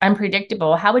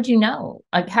 unpredictable, how would you know?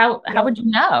 Like how would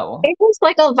you know?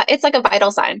 It's like a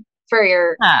vital sign for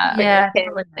your kid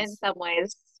in some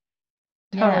ways.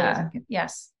 Totally. Yeah.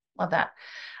 Yes. Love that.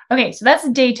 Okay. So that's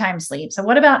daytime sleep. So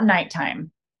what about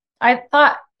nighttime? I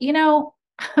thought, you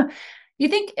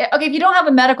think, okay, if you don't have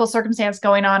a medical circumstance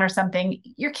going on or something,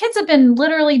 your kids have been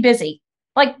literally busy,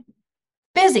 like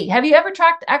busy. Have you ever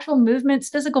tracked actual movements,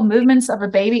 physical movements of a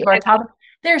baby or a toddler?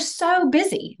 They're so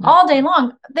busy all day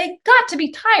long. They got to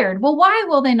be tired. Well, why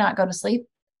will they not go to sleep?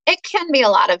 It can be a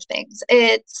lot of things.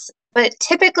 But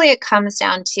typically it comes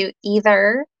down to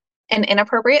either an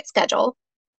inappropriate schedule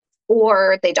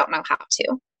or they don't know how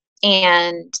to.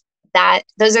 And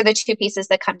those are the 2 pieces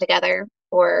that come together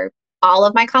for all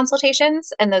of my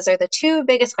consultations. And those are the 2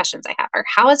 biggest questions I have are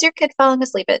how is your kid falling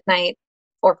asleep at night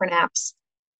or for naps?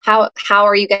 How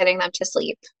are you getting them to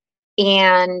sleep?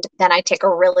 And then I take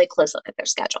a really close look at their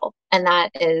schedule. And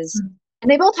and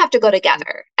they both have to go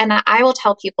together. And I will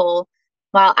tell people,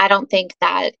 well, I don't think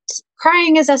that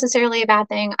crying is necessarily a bad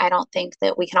thing. I don't think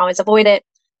that we can always avoid it.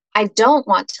 I don't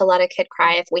want to let a kid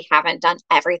cry if we haven't done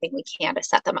everything we can to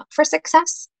set them up for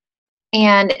success.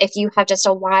 And if you have just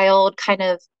a wild kind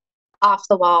of off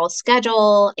the wall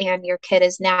schedule and your kid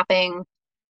is napping,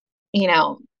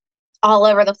 all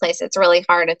over the place, it's really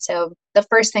hard. And so the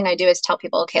first thing I do is tell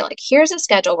people, okay, like here's a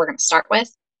schedule we're going to start with.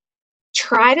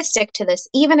 Try to stick to this,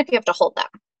 even if you have to hold them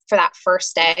for that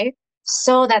first day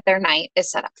so that their night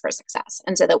is set up for success.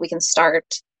 And so that we can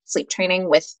start sleep training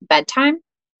with bedtime.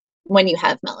 When you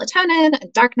have melatonin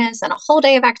and darkness and a whole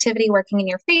day of activity working in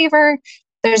your favor,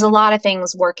 there's a lot of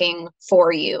things working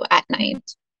for you at night.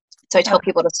 So I tell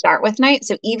people to start with night.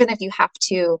 So even if you have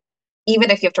to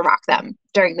rock them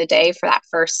during the day for that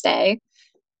first day,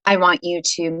 I want you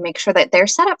to make sure that they're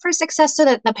set up for success so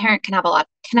that the parent can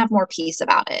have more peace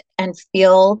about it and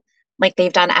feel like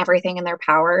they've done everything in their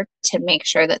power to make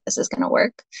sure that this is going to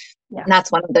work. Yeah. And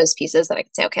that's one of those pieces that I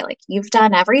can say, okay, like you've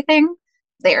done everything.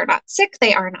 They are not sick.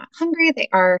 They are not hungry. They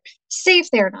are safe.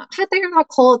 They are not hot. They are not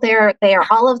cold. They are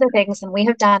all of the things, and we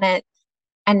have done it.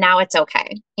 And now it's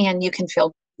okay. And you can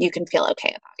feel okay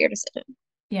about your decision.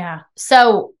 Yeah.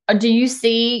 So do you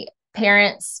see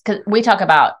parents, because we talk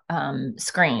about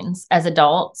screens as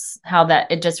adults, how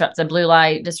that it disrupts the blue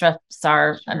light, disrupts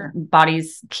our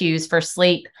body's cues for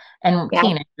sleep. And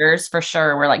teenagers, for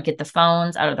sure, we're like, get the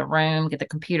phones out of the room, get the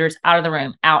computers out of the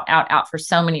room, out for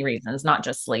so many reasons, not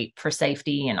just sleep, for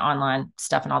safety and online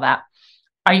stuff and all that.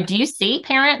 Do you see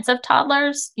parents of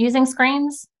toddlers using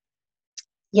screens?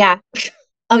 Yeah.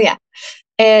 Oh, yeah.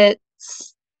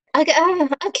 It's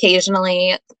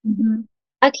occasionally. Mm-hmm.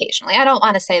 Occasionally. I don't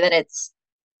want to say that it's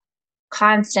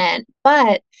constant,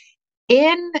 but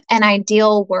in an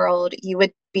ideal world, you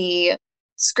would be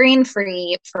screen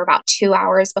free for about 2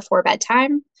 hours before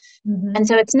bedtime. Mm-hmm. And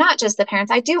so it's not just the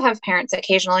parents. I do have parents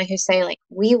occasionally who say, like,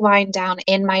 we wind down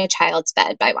in my child's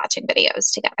bed by watching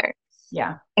videos together.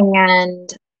 Yeah.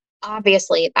 And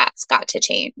obviously that's got to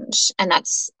change. And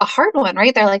that's a hard one,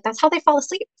 right? They're like, that's how they fall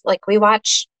asleep. Like we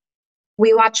watch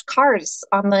Cars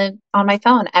on my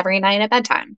phone every night at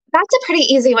bedtime. That's a pretty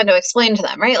easy one to explain to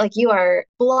them, right? Like you are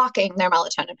blocking their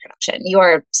melatonin production. You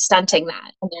are stunting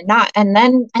that. And they're not. And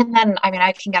then, I mean,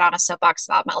 I can get on a soapbox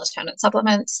about melatonin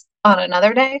supplements on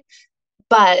another day,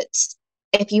 but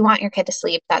if you want your kid to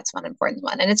sleep, that's one important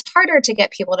one. And it's harder to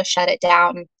get people to shut it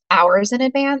down hours in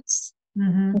advance.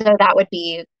 Mm-hmm. Though that would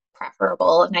be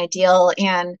preferable and ideal.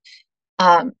 And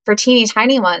for teeny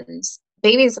tiny ones,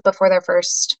 babies before their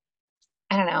first,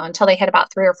 I don't know, until they hit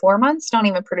about 3 or 4 months, don't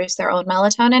even produce their own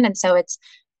melatonin. And so it's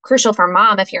crucial for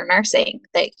mom, if you're nursing,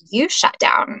 that you shut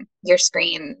down your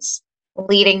screens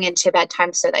leading into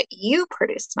bedtime so that you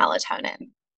produce melatonin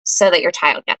so that your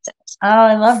child gets it. Oh,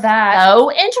 I love that.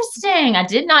 Oh, interesting. I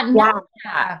did not know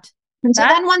that. And so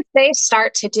then once they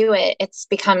start to do it, it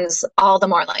becomes all the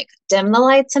more like dim the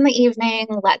lights in the evening,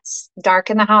 let's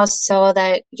darken the house so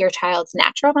that your child's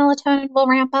natural melatonin will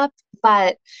ramp up.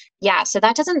 But yeah, so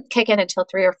that doesn't kick in until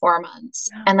 3 or 4 months.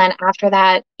 And then after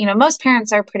that, most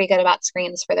parents are pretty good about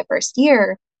screens for the first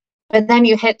year, but then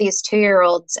you hit these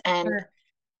 2-year-olds and Sure.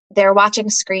 they're watching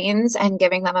screens and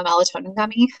giving them a melatonin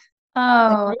gummy. Like,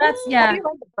 Oh, that's, have yeah. you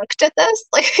looked at this?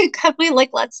 Like, have we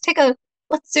let's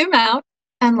zoom out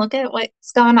and look at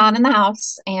what's going on in the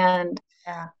house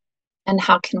Yeah. and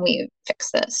how can we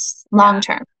fix this Yeah. long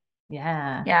term?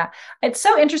 Yeah. Yeah. It's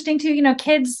so interesting too.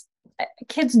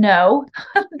 Kids know,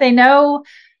 they know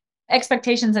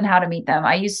expectations and how to meet them.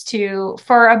 I used to,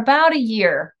 for about a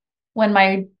year when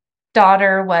my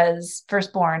daughter was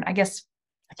first born, I guess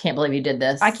I can't believe you did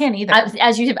this. I can't either.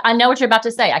 I know what you're about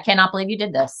to say. I cannot believe you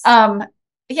did this.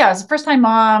 Yeah, I was a first time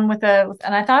mom and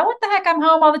I thought, what the heck? I'm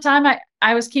home all the time.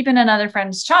 I was keeping another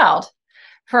friend's child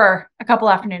for a couple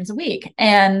afternoons a week.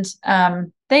 And,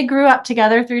 they grew up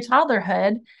together through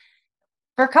toddlerhood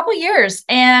for a couple years.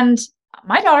 And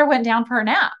my daughter went down for a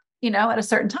nap, at a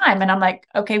certain time. And I'm like,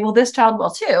 okay, well, this child will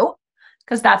too,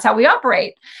 because that's how we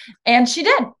operate. And she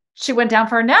did. She went down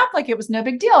for a nap like it was no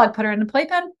big deal. I'd put her in the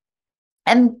playpen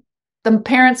and the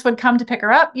parents would come to pick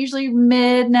her up, usually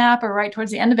mid nap or right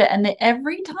towards the end of it. And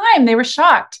every time they were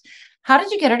shocked. How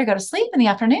did you get her to go to sleep in the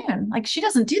afternoon? Like, she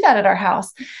doesn't do that at our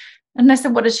house. And I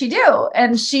said, what does she do?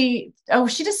 And she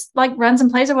just like runs and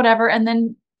plays or whatever. And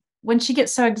then when she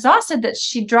gets so exhausted that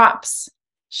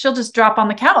she'll just drop on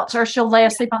the couch or she'll lay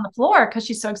asleep on the floor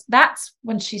because that's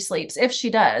when she sleeps, if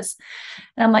she does.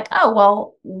 And I'm like, oh,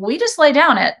 well, we just lay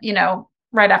down at,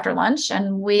 right after lunch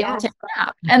and we all take a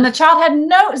nap. And the child had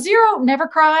never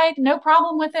cried, no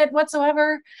problem with it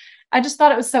whatsoever. I just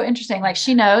thought it was so interesting. Like,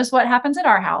 she knows what happens at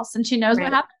our house and she knows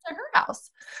what happens at her house.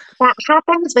 That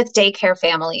happens with daycare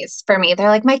families for me. They're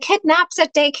like, my kid naps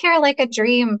at daycare like a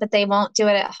dream, but they won't do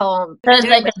it at home. Because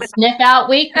they can sniff out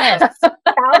weakness.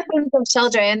 Thousands of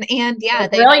children. And yeah,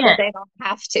 they don't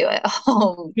have to at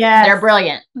home. Yeah, they're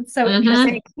brilliant. So they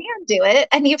can do it.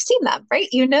 And you've seen them, right?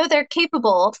 They're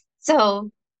capable. So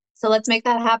let's make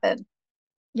that happen.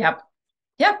 Yep.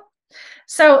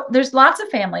 So there's lots of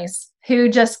families who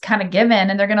just kind of give in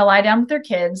and they're going to lie down with their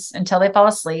kids until they fall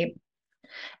asleep.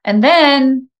 And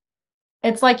then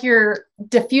it's like you're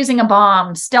diffusing a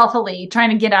bomb stealthily,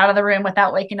 trying to get out of the room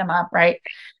without waking them up, right?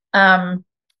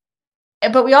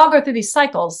 But we all go through these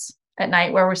cycles at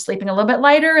night where we're sleeping a little bit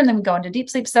lighter and then we go into deep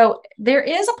sleep. So there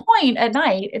is a point at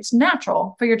night, it's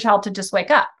natural for your child to just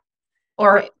wake up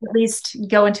or at least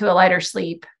go into a lighter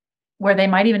sleep where they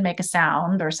might even make a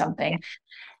sound or something.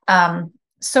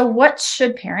 So what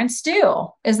should parents do?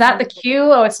 Is that the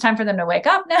cue? Oh, it's time for them to wake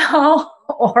up now.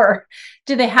 Or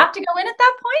do they have to go in at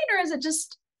that point? Or is it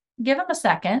just give them a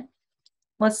second?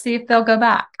 Let's see if they'll go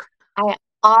back. I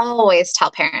always tell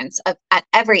parents at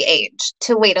every age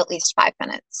to wait at least 5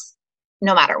 minutes,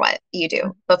 no matter what you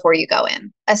do before you go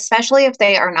in, especially if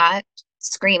they are not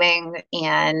screaming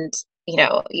and,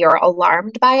 you're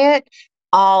alarmed by it.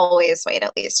 Always wait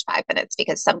at least 5 minutes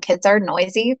because some kids are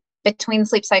noisy between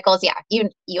sleep cycles. Yeah, you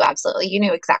absolutely, you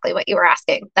knew exactly what you were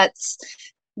asking.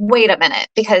 Wait a minute,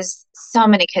 because so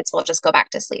many kids will just go back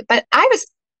to sleep. But I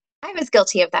was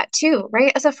guilty of that too,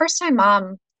 right? As a first-time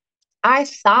mom, I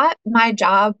thought my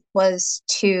job was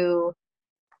to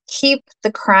keep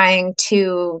the crying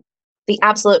to the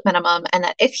absolute minimum, and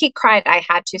that if he cried, I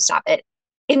had to stop it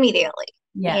immediately.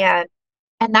 Yeah.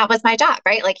 And that was my job,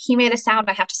 right? Like, he made a sound,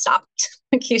 I have to stop it.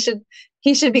 Like, he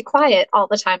should be quiet all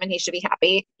the time and he should be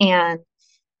happy. And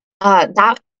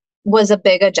that was a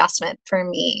big adjustment for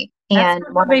me. That's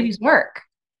and how babies work.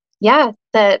 Yeah,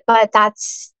 but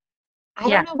that's I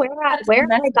don't know where I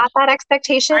got that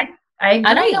expectation. I agree.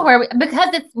 I don't know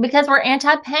because we're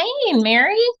anti-pain,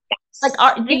 Mary. Yes.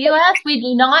 Like the US, we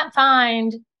do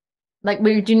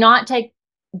not take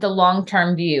the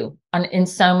long-term view in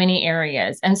so many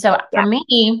areas. And so for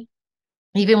me,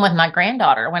 even with my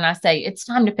granddaughter, when I say it's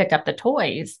time to pick up the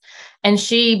toys and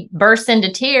she bursts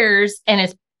into tears and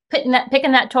is picking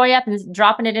that toy up and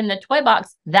dropping it in the toy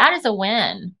box, that is a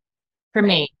win for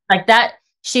me. Like that,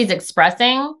 she's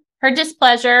expressing her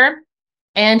displeasure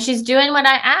and she's doing what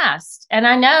I asked. And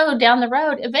I know down the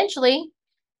road, eventually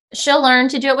she'll learn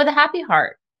to do it with a happy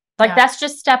heart. Like that's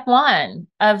just step one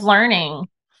of learning,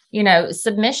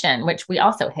 submission, which we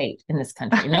also hate in this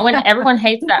country. Everyone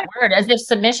hates that word as if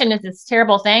submission is this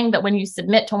terrible thing. But when you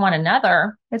submit to one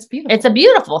another, it's beautiful. It's a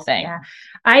beautiful thing. Yeah.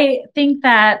 I think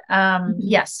that,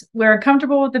 yes, we're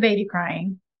comfortable with the baby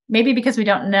crying, maybe because we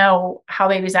don't know how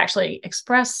babies actually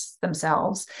express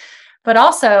themselves. But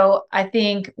also, I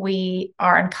think we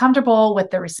are uncomfortable with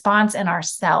the response in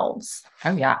ourselves.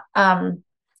 Oh, yeah.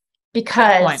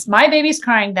 Because my baby's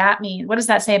crying, what does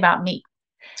that say about me?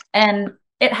 And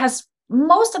it has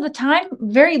most of the time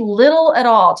very little at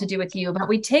all to do with you, but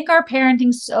we take our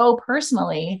parenting so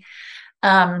personally,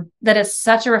 that it's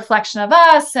such a reflection of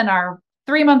us, and our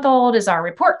 3-month-old is our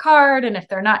report card. And if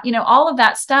they're not, all of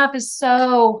that stuff is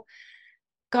so,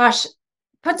 gosh,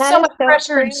 puts That so is much so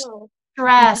pressure and true.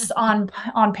 stress on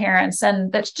parents,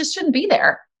 and that just shouldn't be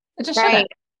there. It just Right.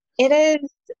 shouldn't. It is.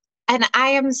 And I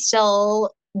am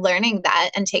still learning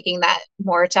that and taking that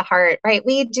more to heart, right?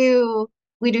 We do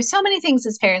so many things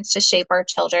as parents to shape our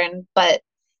children, but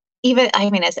even, I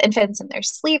mean, as infants in their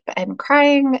sleep and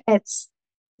crying, it's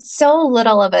so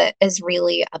little of it is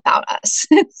really about us.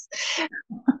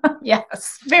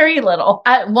 Yes, very little.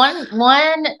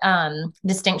 One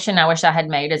distinction I wish I had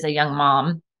made as a young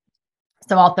mom,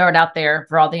 so I'll throw it out there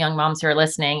for all the young moms who are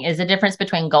listening, is the difference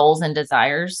between goals and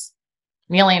desires.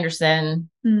 Neil Anderson,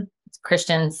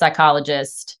 Christian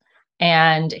psychologist,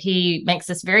 and he makes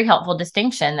this very helpful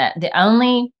distinction that the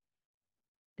only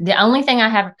thing I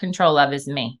have control of is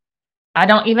me. I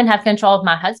don't even have control of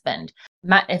my husband.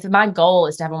 If my goal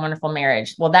is to have a wonderful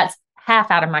marriage, well, that's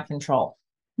half out of my control.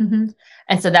 And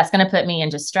so that's going to put me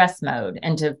into stress mode,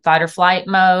 into fight or flight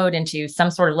mode, into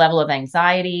some sort of level of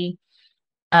anxiety.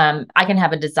 I can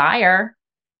have a desire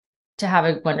to have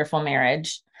a wonderful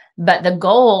marriage, but the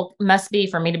goal must be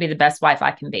for me to be the best wife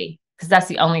I can be, because that's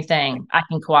the only thing I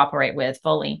can cooperate with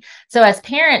fully. So as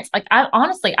parents, like I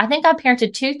think I've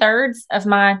parented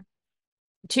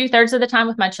 2/3 of the time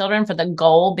with my children, for the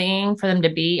goal being for them to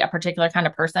be a particular kind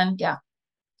of person. Yeah.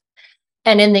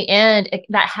 And in the end,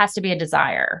 that has to be a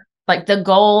desire. Like the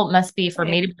goal must be for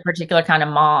me to be a particular kind of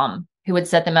mom who would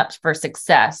set them up for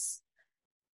success.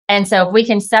 And so if we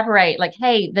can separate, like,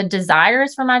 hey, the desire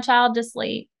is for my child to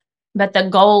sleep, but the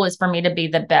goal is for me to be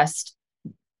the best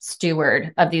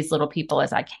steward of these little people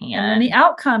as I can. And then the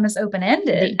outcome is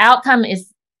open-ended. The outcome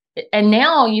is, and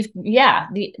now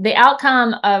the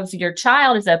outcome of your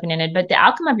child is open-ended, but the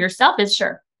outcome of yourself is,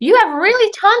 sure, you have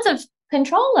really tons of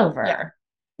control over. Yeah.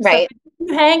 Right. So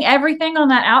you hang everything on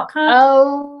that outcome.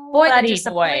 Oh, boy, the buddy,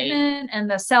 disappointment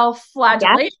and the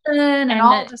self-flagellation and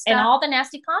all the stuff. And all the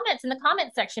nasty comments in the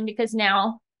comment section, because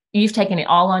now you've taken it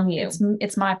all on you.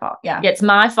 It's my fault. Yeah. It's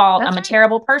my fault. That's I'm a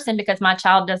terrible person because my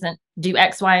child doesn't do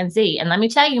X, Y, and Z. And let me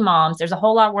tell you, moms, there's a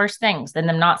whole lot worse things than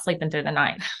them not sleeping through the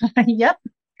night. Yep.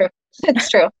 It's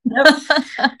true.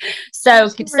 So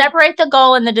separate the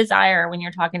goal and the desire when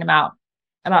you're talking about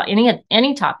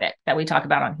any topic that we talk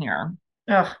about on here.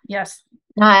 Oh, yes.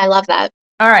 No, I love that.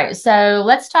 All right. So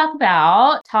let's talk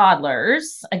about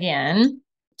toddlers again.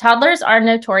 Toddlers are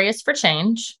notorious for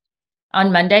change.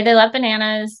 On Monday, they love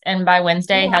bananas. And by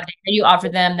Wednesday, how dare you offer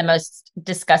them the most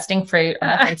disgusting fruit on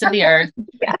the face of the earth.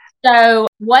 Yeah. So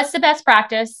what's the best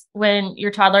practice when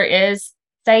your toddler is,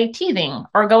 say, teething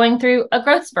or going through a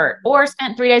growth spurt, or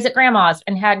spent 3 days at grandma's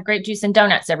and had grape juice and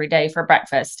donuts every day for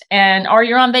breakfast, or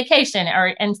you're on vacation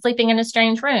and sleeping in a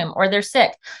strange room, or they're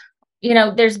sick?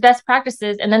 There's best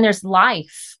practices, and then there's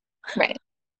life. Right.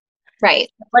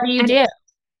 Right. What do you do?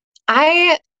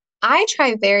 I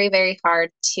try very, very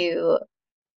hard to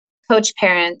coach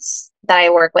parents that I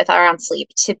work with around sleep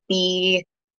to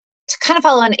kind of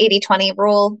follow an 80-20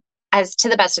 rule as to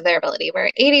the best of their ability, where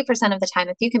 80% of the time,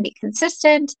 if you can be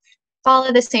consistent,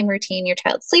 follow the same routine, your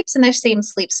child sleeps in their same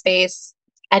sleep space,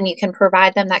 and you can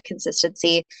provide them that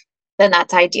consistency, then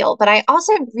that's ideal. But I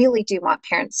also really do want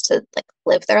parents to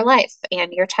live their life,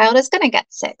 and your child is going to get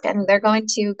sick and they're going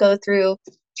to go through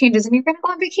changes, and you're going to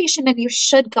go on vacation, and you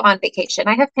should go on vacation.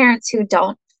 I have parents who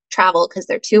don't travel because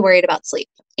they're too worried about sleep.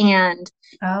 And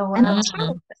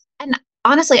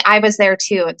honestly, I was there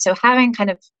too. And so having kind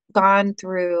of gone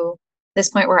through this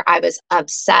point where I was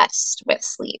obsessed with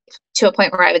sleep, to a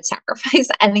point where I would sacrifice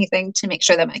anything to make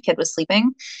sure that my kid was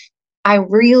sleeping, I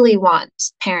really want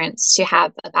parents to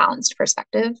have a balanced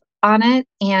perspective on it.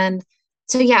 And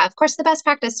so, yeah, of course, the best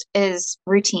practice is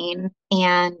routine.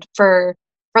 And for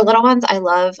little ones, I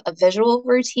love a visual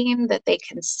routine that they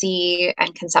can see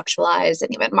and conceptualize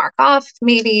and even mark off,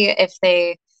 maybe, if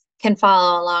they can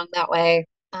follow along that way.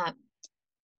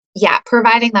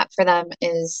 Providing that for them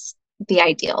is the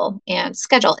ideal, and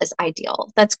schedule is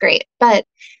ideal. That's great. But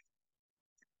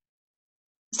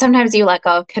sometimes you let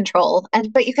go of control,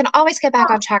 but you can always get back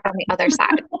on track on the other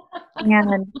side.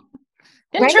 And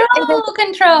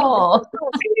Control.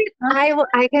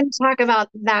 I can talk about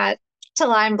that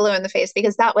till I'm blue in the face,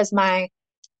 because that was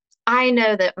I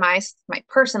know that my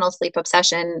personal sleep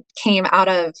obsession came out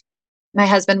of my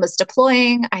husband was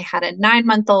deploying. I had a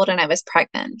 9-month-old and I was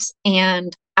pregnant,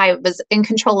 and I was in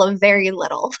control of very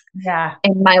little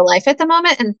in my life at the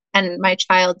moment, and my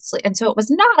child's sleep. And so it was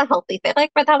not a healthy thing.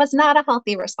 But that was not a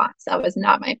healthy response. That was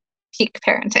not my peak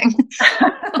parenting.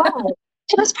 But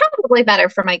it was probably better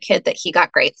for my kid that he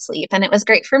got great sleep. And it was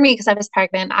great for me because I was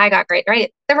pregnant. I got great,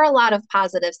 right? There were a lot of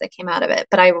positives that came out of it.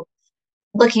 But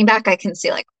looking back, I can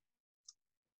see like,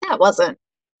 that was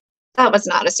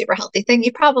not a super healthy thing.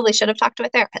 You probably should have talked to a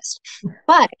therapist.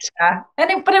 But yeah.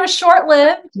 But it was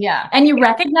short-lived. Yeah. And you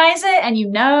recognize it and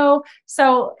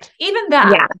so even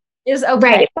that is okay.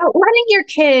 Right. But letting your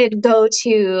kid go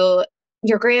to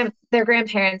their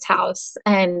grandparents' house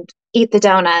and eat the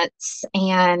donuts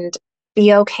and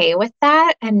be okay with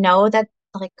that and know that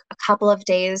like a couple of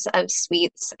days of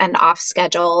sweets and off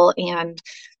schedule and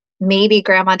maybe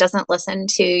grandma doesn't listen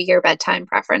to your bedtime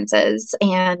preferences,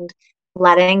 and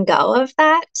letting go of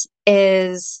that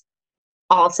is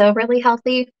also really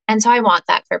healthy. And so I want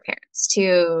that for parents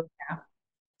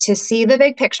to see the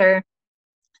big picture,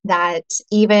 that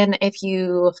even if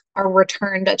you are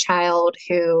returned a child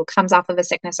who comes off of a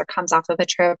sickness or comes off of a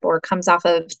trip or comes off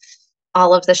of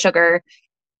all of the sugar,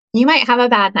 you might have a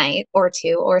bad night or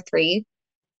two or three,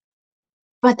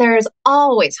 but there's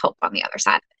always hope on the other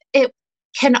side. It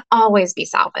can always be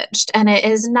salvaged, and it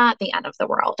is not the end of the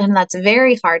world. And that's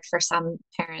very hard for some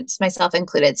parents, myself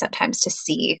included, sometimes to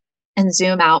see and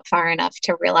zoom out far enough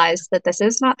to realize that this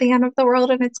is not the end of the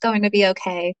world and it's going to be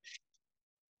okay.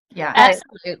 Yeah,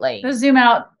 absolutely. The zoom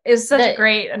out is such a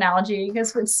great analogy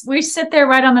because we sit there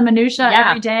right on the minutia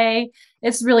every day.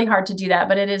 It's really hard to do that,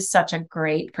 but it is such a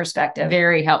great perspective.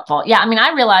 Very helpful. Yeah. I mean,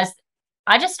 I realized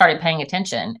I just started paying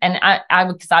attention, and I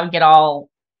would get all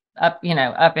up,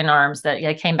 up in arms that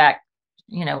I came back,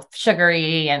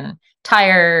 sugary and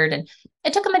tired, and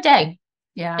it took them a day.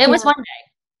 Yeah. It was one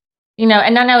day,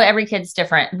 and I know every kid's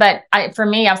different, but for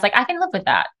me, I was like, I can live with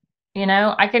that.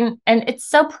 I can, and it's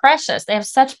so precious. They have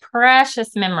such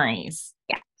precious memories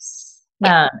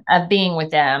of being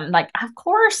with them. Like, of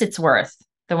course it's worth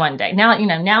the one day. Now,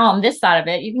 now on this side of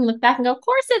it, you can look back and go, of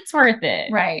course it's worth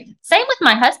it. Right. Same with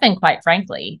my husband, quite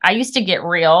frankly. I used to get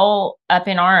real up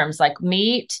in arms, like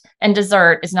meat and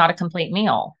dessert is not a complete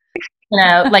meal.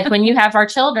 Like when you have our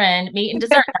children, meat and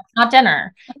dessert, that's not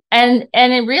dinner. And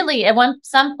it really, at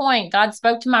some point, God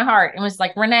spoke to my heart and was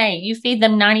like, Renee, you feed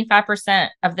them 95%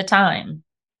 of the time.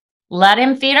 Let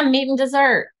him feed them meat and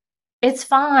dessert. It's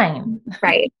fine.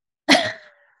 Right.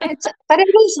 But it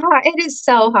is hard. It is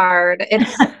so hard.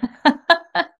 It's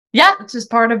yeah, it's just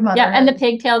part of motherhood. Yeah, and the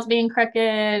pigtails being crooked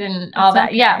and all that.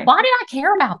 Okay. Yeah, why did I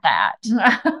care about that?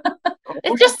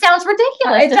 It just sounds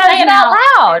ridiculous to say it out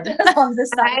loud.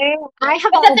 I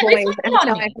have all boys, and so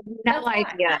I have no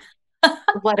idea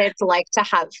what it's like to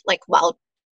have like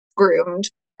well-groomed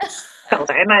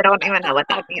children. I don't even know what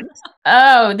that means.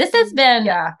 Oh, this has been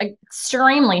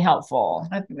extremely helpful.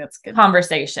 I think that's good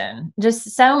conversation.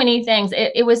 Just so many things.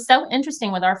 It was so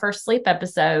interesting with our first sleep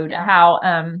episode, how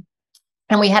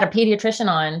and we had a pediatrician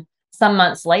on some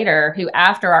months later who,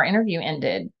 after our interview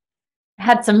ended,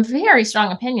 had some very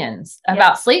strong opinions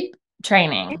about sleep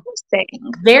training.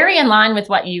 Interesting. Very in line with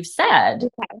what you've said.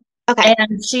 Okay.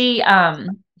 And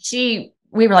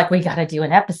we were like, we got to do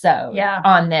an episode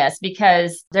on this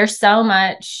because there's so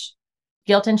much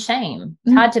guilt and shame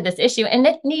tied to this issue, and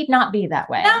it need not be that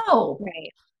way. No.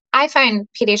 Right. I find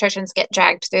pediatricians get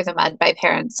dragged through the mud by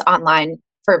parents online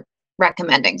for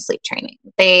recommending sleep training.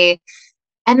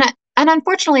 And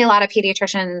unfortunately, a lot of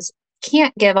pediatricians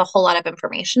can't give a whole lot of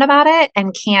information about it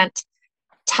and can't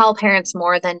tell parents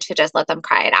more than to just let them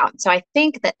cry it out. So I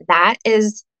think that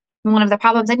is one of the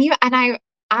problems. And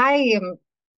I am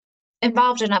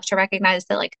involved enough to recognize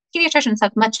that like pediatricians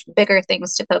have much bigger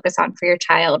things to focus on for your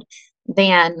child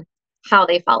than how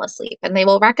they fall asleep. And they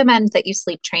will recommend that you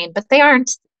sleep train, but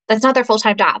that's not their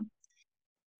full-time job.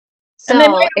 So and they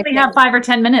might only have 5 or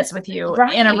 10 minutes with you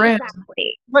in a room.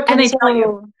 Exactly. What can they tell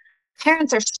you?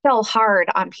 Parents are so hard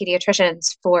on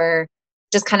pediatricians for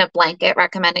just kind of blanket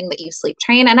recommending that you sleep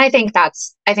train. And I think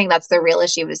that's the real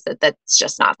issue, is that that's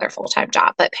just not their full-time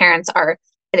job. But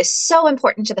it is so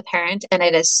important to the parent, and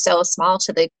it is so small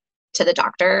to the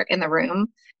doctor in the room,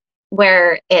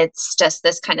 where it's just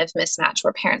this kind of mismatch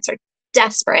where parents are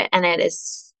desperate and it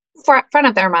is front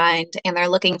of their mind and they're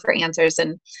looking for answers,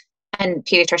 and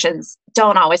pediatricians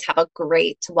don't always have a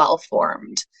great,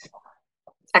 well-formed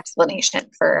explanation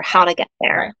for how to get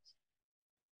there.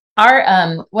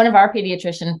 Our one of our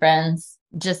pediatrician friends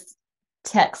just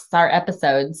texts our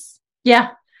episodes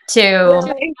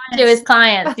to his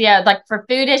clients. Like for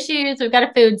food issues, we've got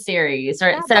a food series,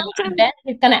 or so I bet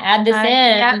he's going to add this in.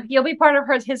 Yeah, he'll be part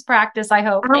of his practice, I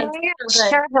hope. I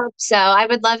sure hope so. I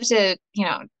would love to,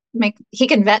 he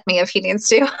can vet me if he needs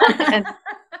to.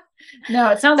 No,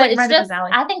 it sounds like right up his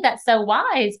alley. I think that's so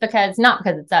wise, because not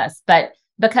because it's us, but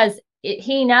because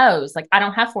he knows, like, I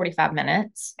don't have 45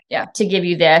 minutes Yeah. to give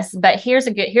you this, but here's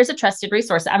a trusted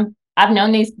resource. I've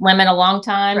known these women a long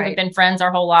time. Right. We've been friends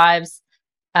our whole lives.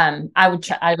 I would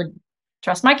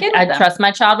trust my kid. I'd trust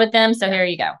my child with them. So here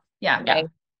you go. Yeah. Yeah.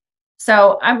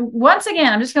 So I'm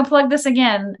just going to plug this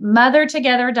again,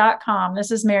 mothertogether.com.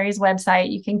 This is Mary's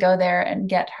website. You can go there and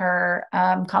get her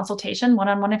consultation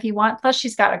one-on-one if you want. Plus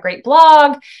she's got a great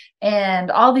blog and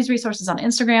all these resources on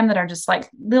Instagram that are just like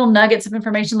little nuggets of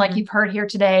information like you've heard here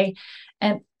today.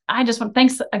 And I just want,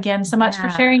 thanks again so much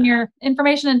for sharing your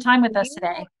information and time with us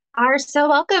today. You are so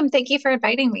welcome. Thank you for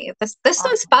inviting me. This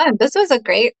was fun. This was a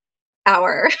great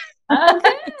hour.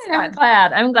 Okay.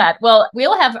 I'm glad. Well,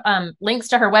 we'll have links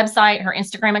to her website, her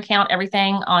Instagram account,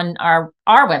 everything on our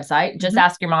website,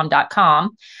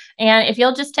 justaskyourmom.com. And if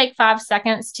you'll just take 5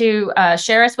 seconds to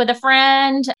share us with a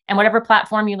friend and whatever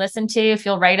platform you listen to, if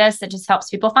you'll rate us, it just helps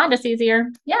people find us easier.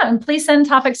 Yeah. And please send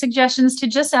topic suggestions to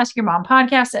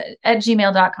justaskyourmompodcast at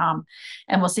gmail.com.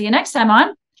 And we'll see you next time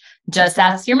on Just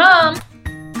Ask Your Mom.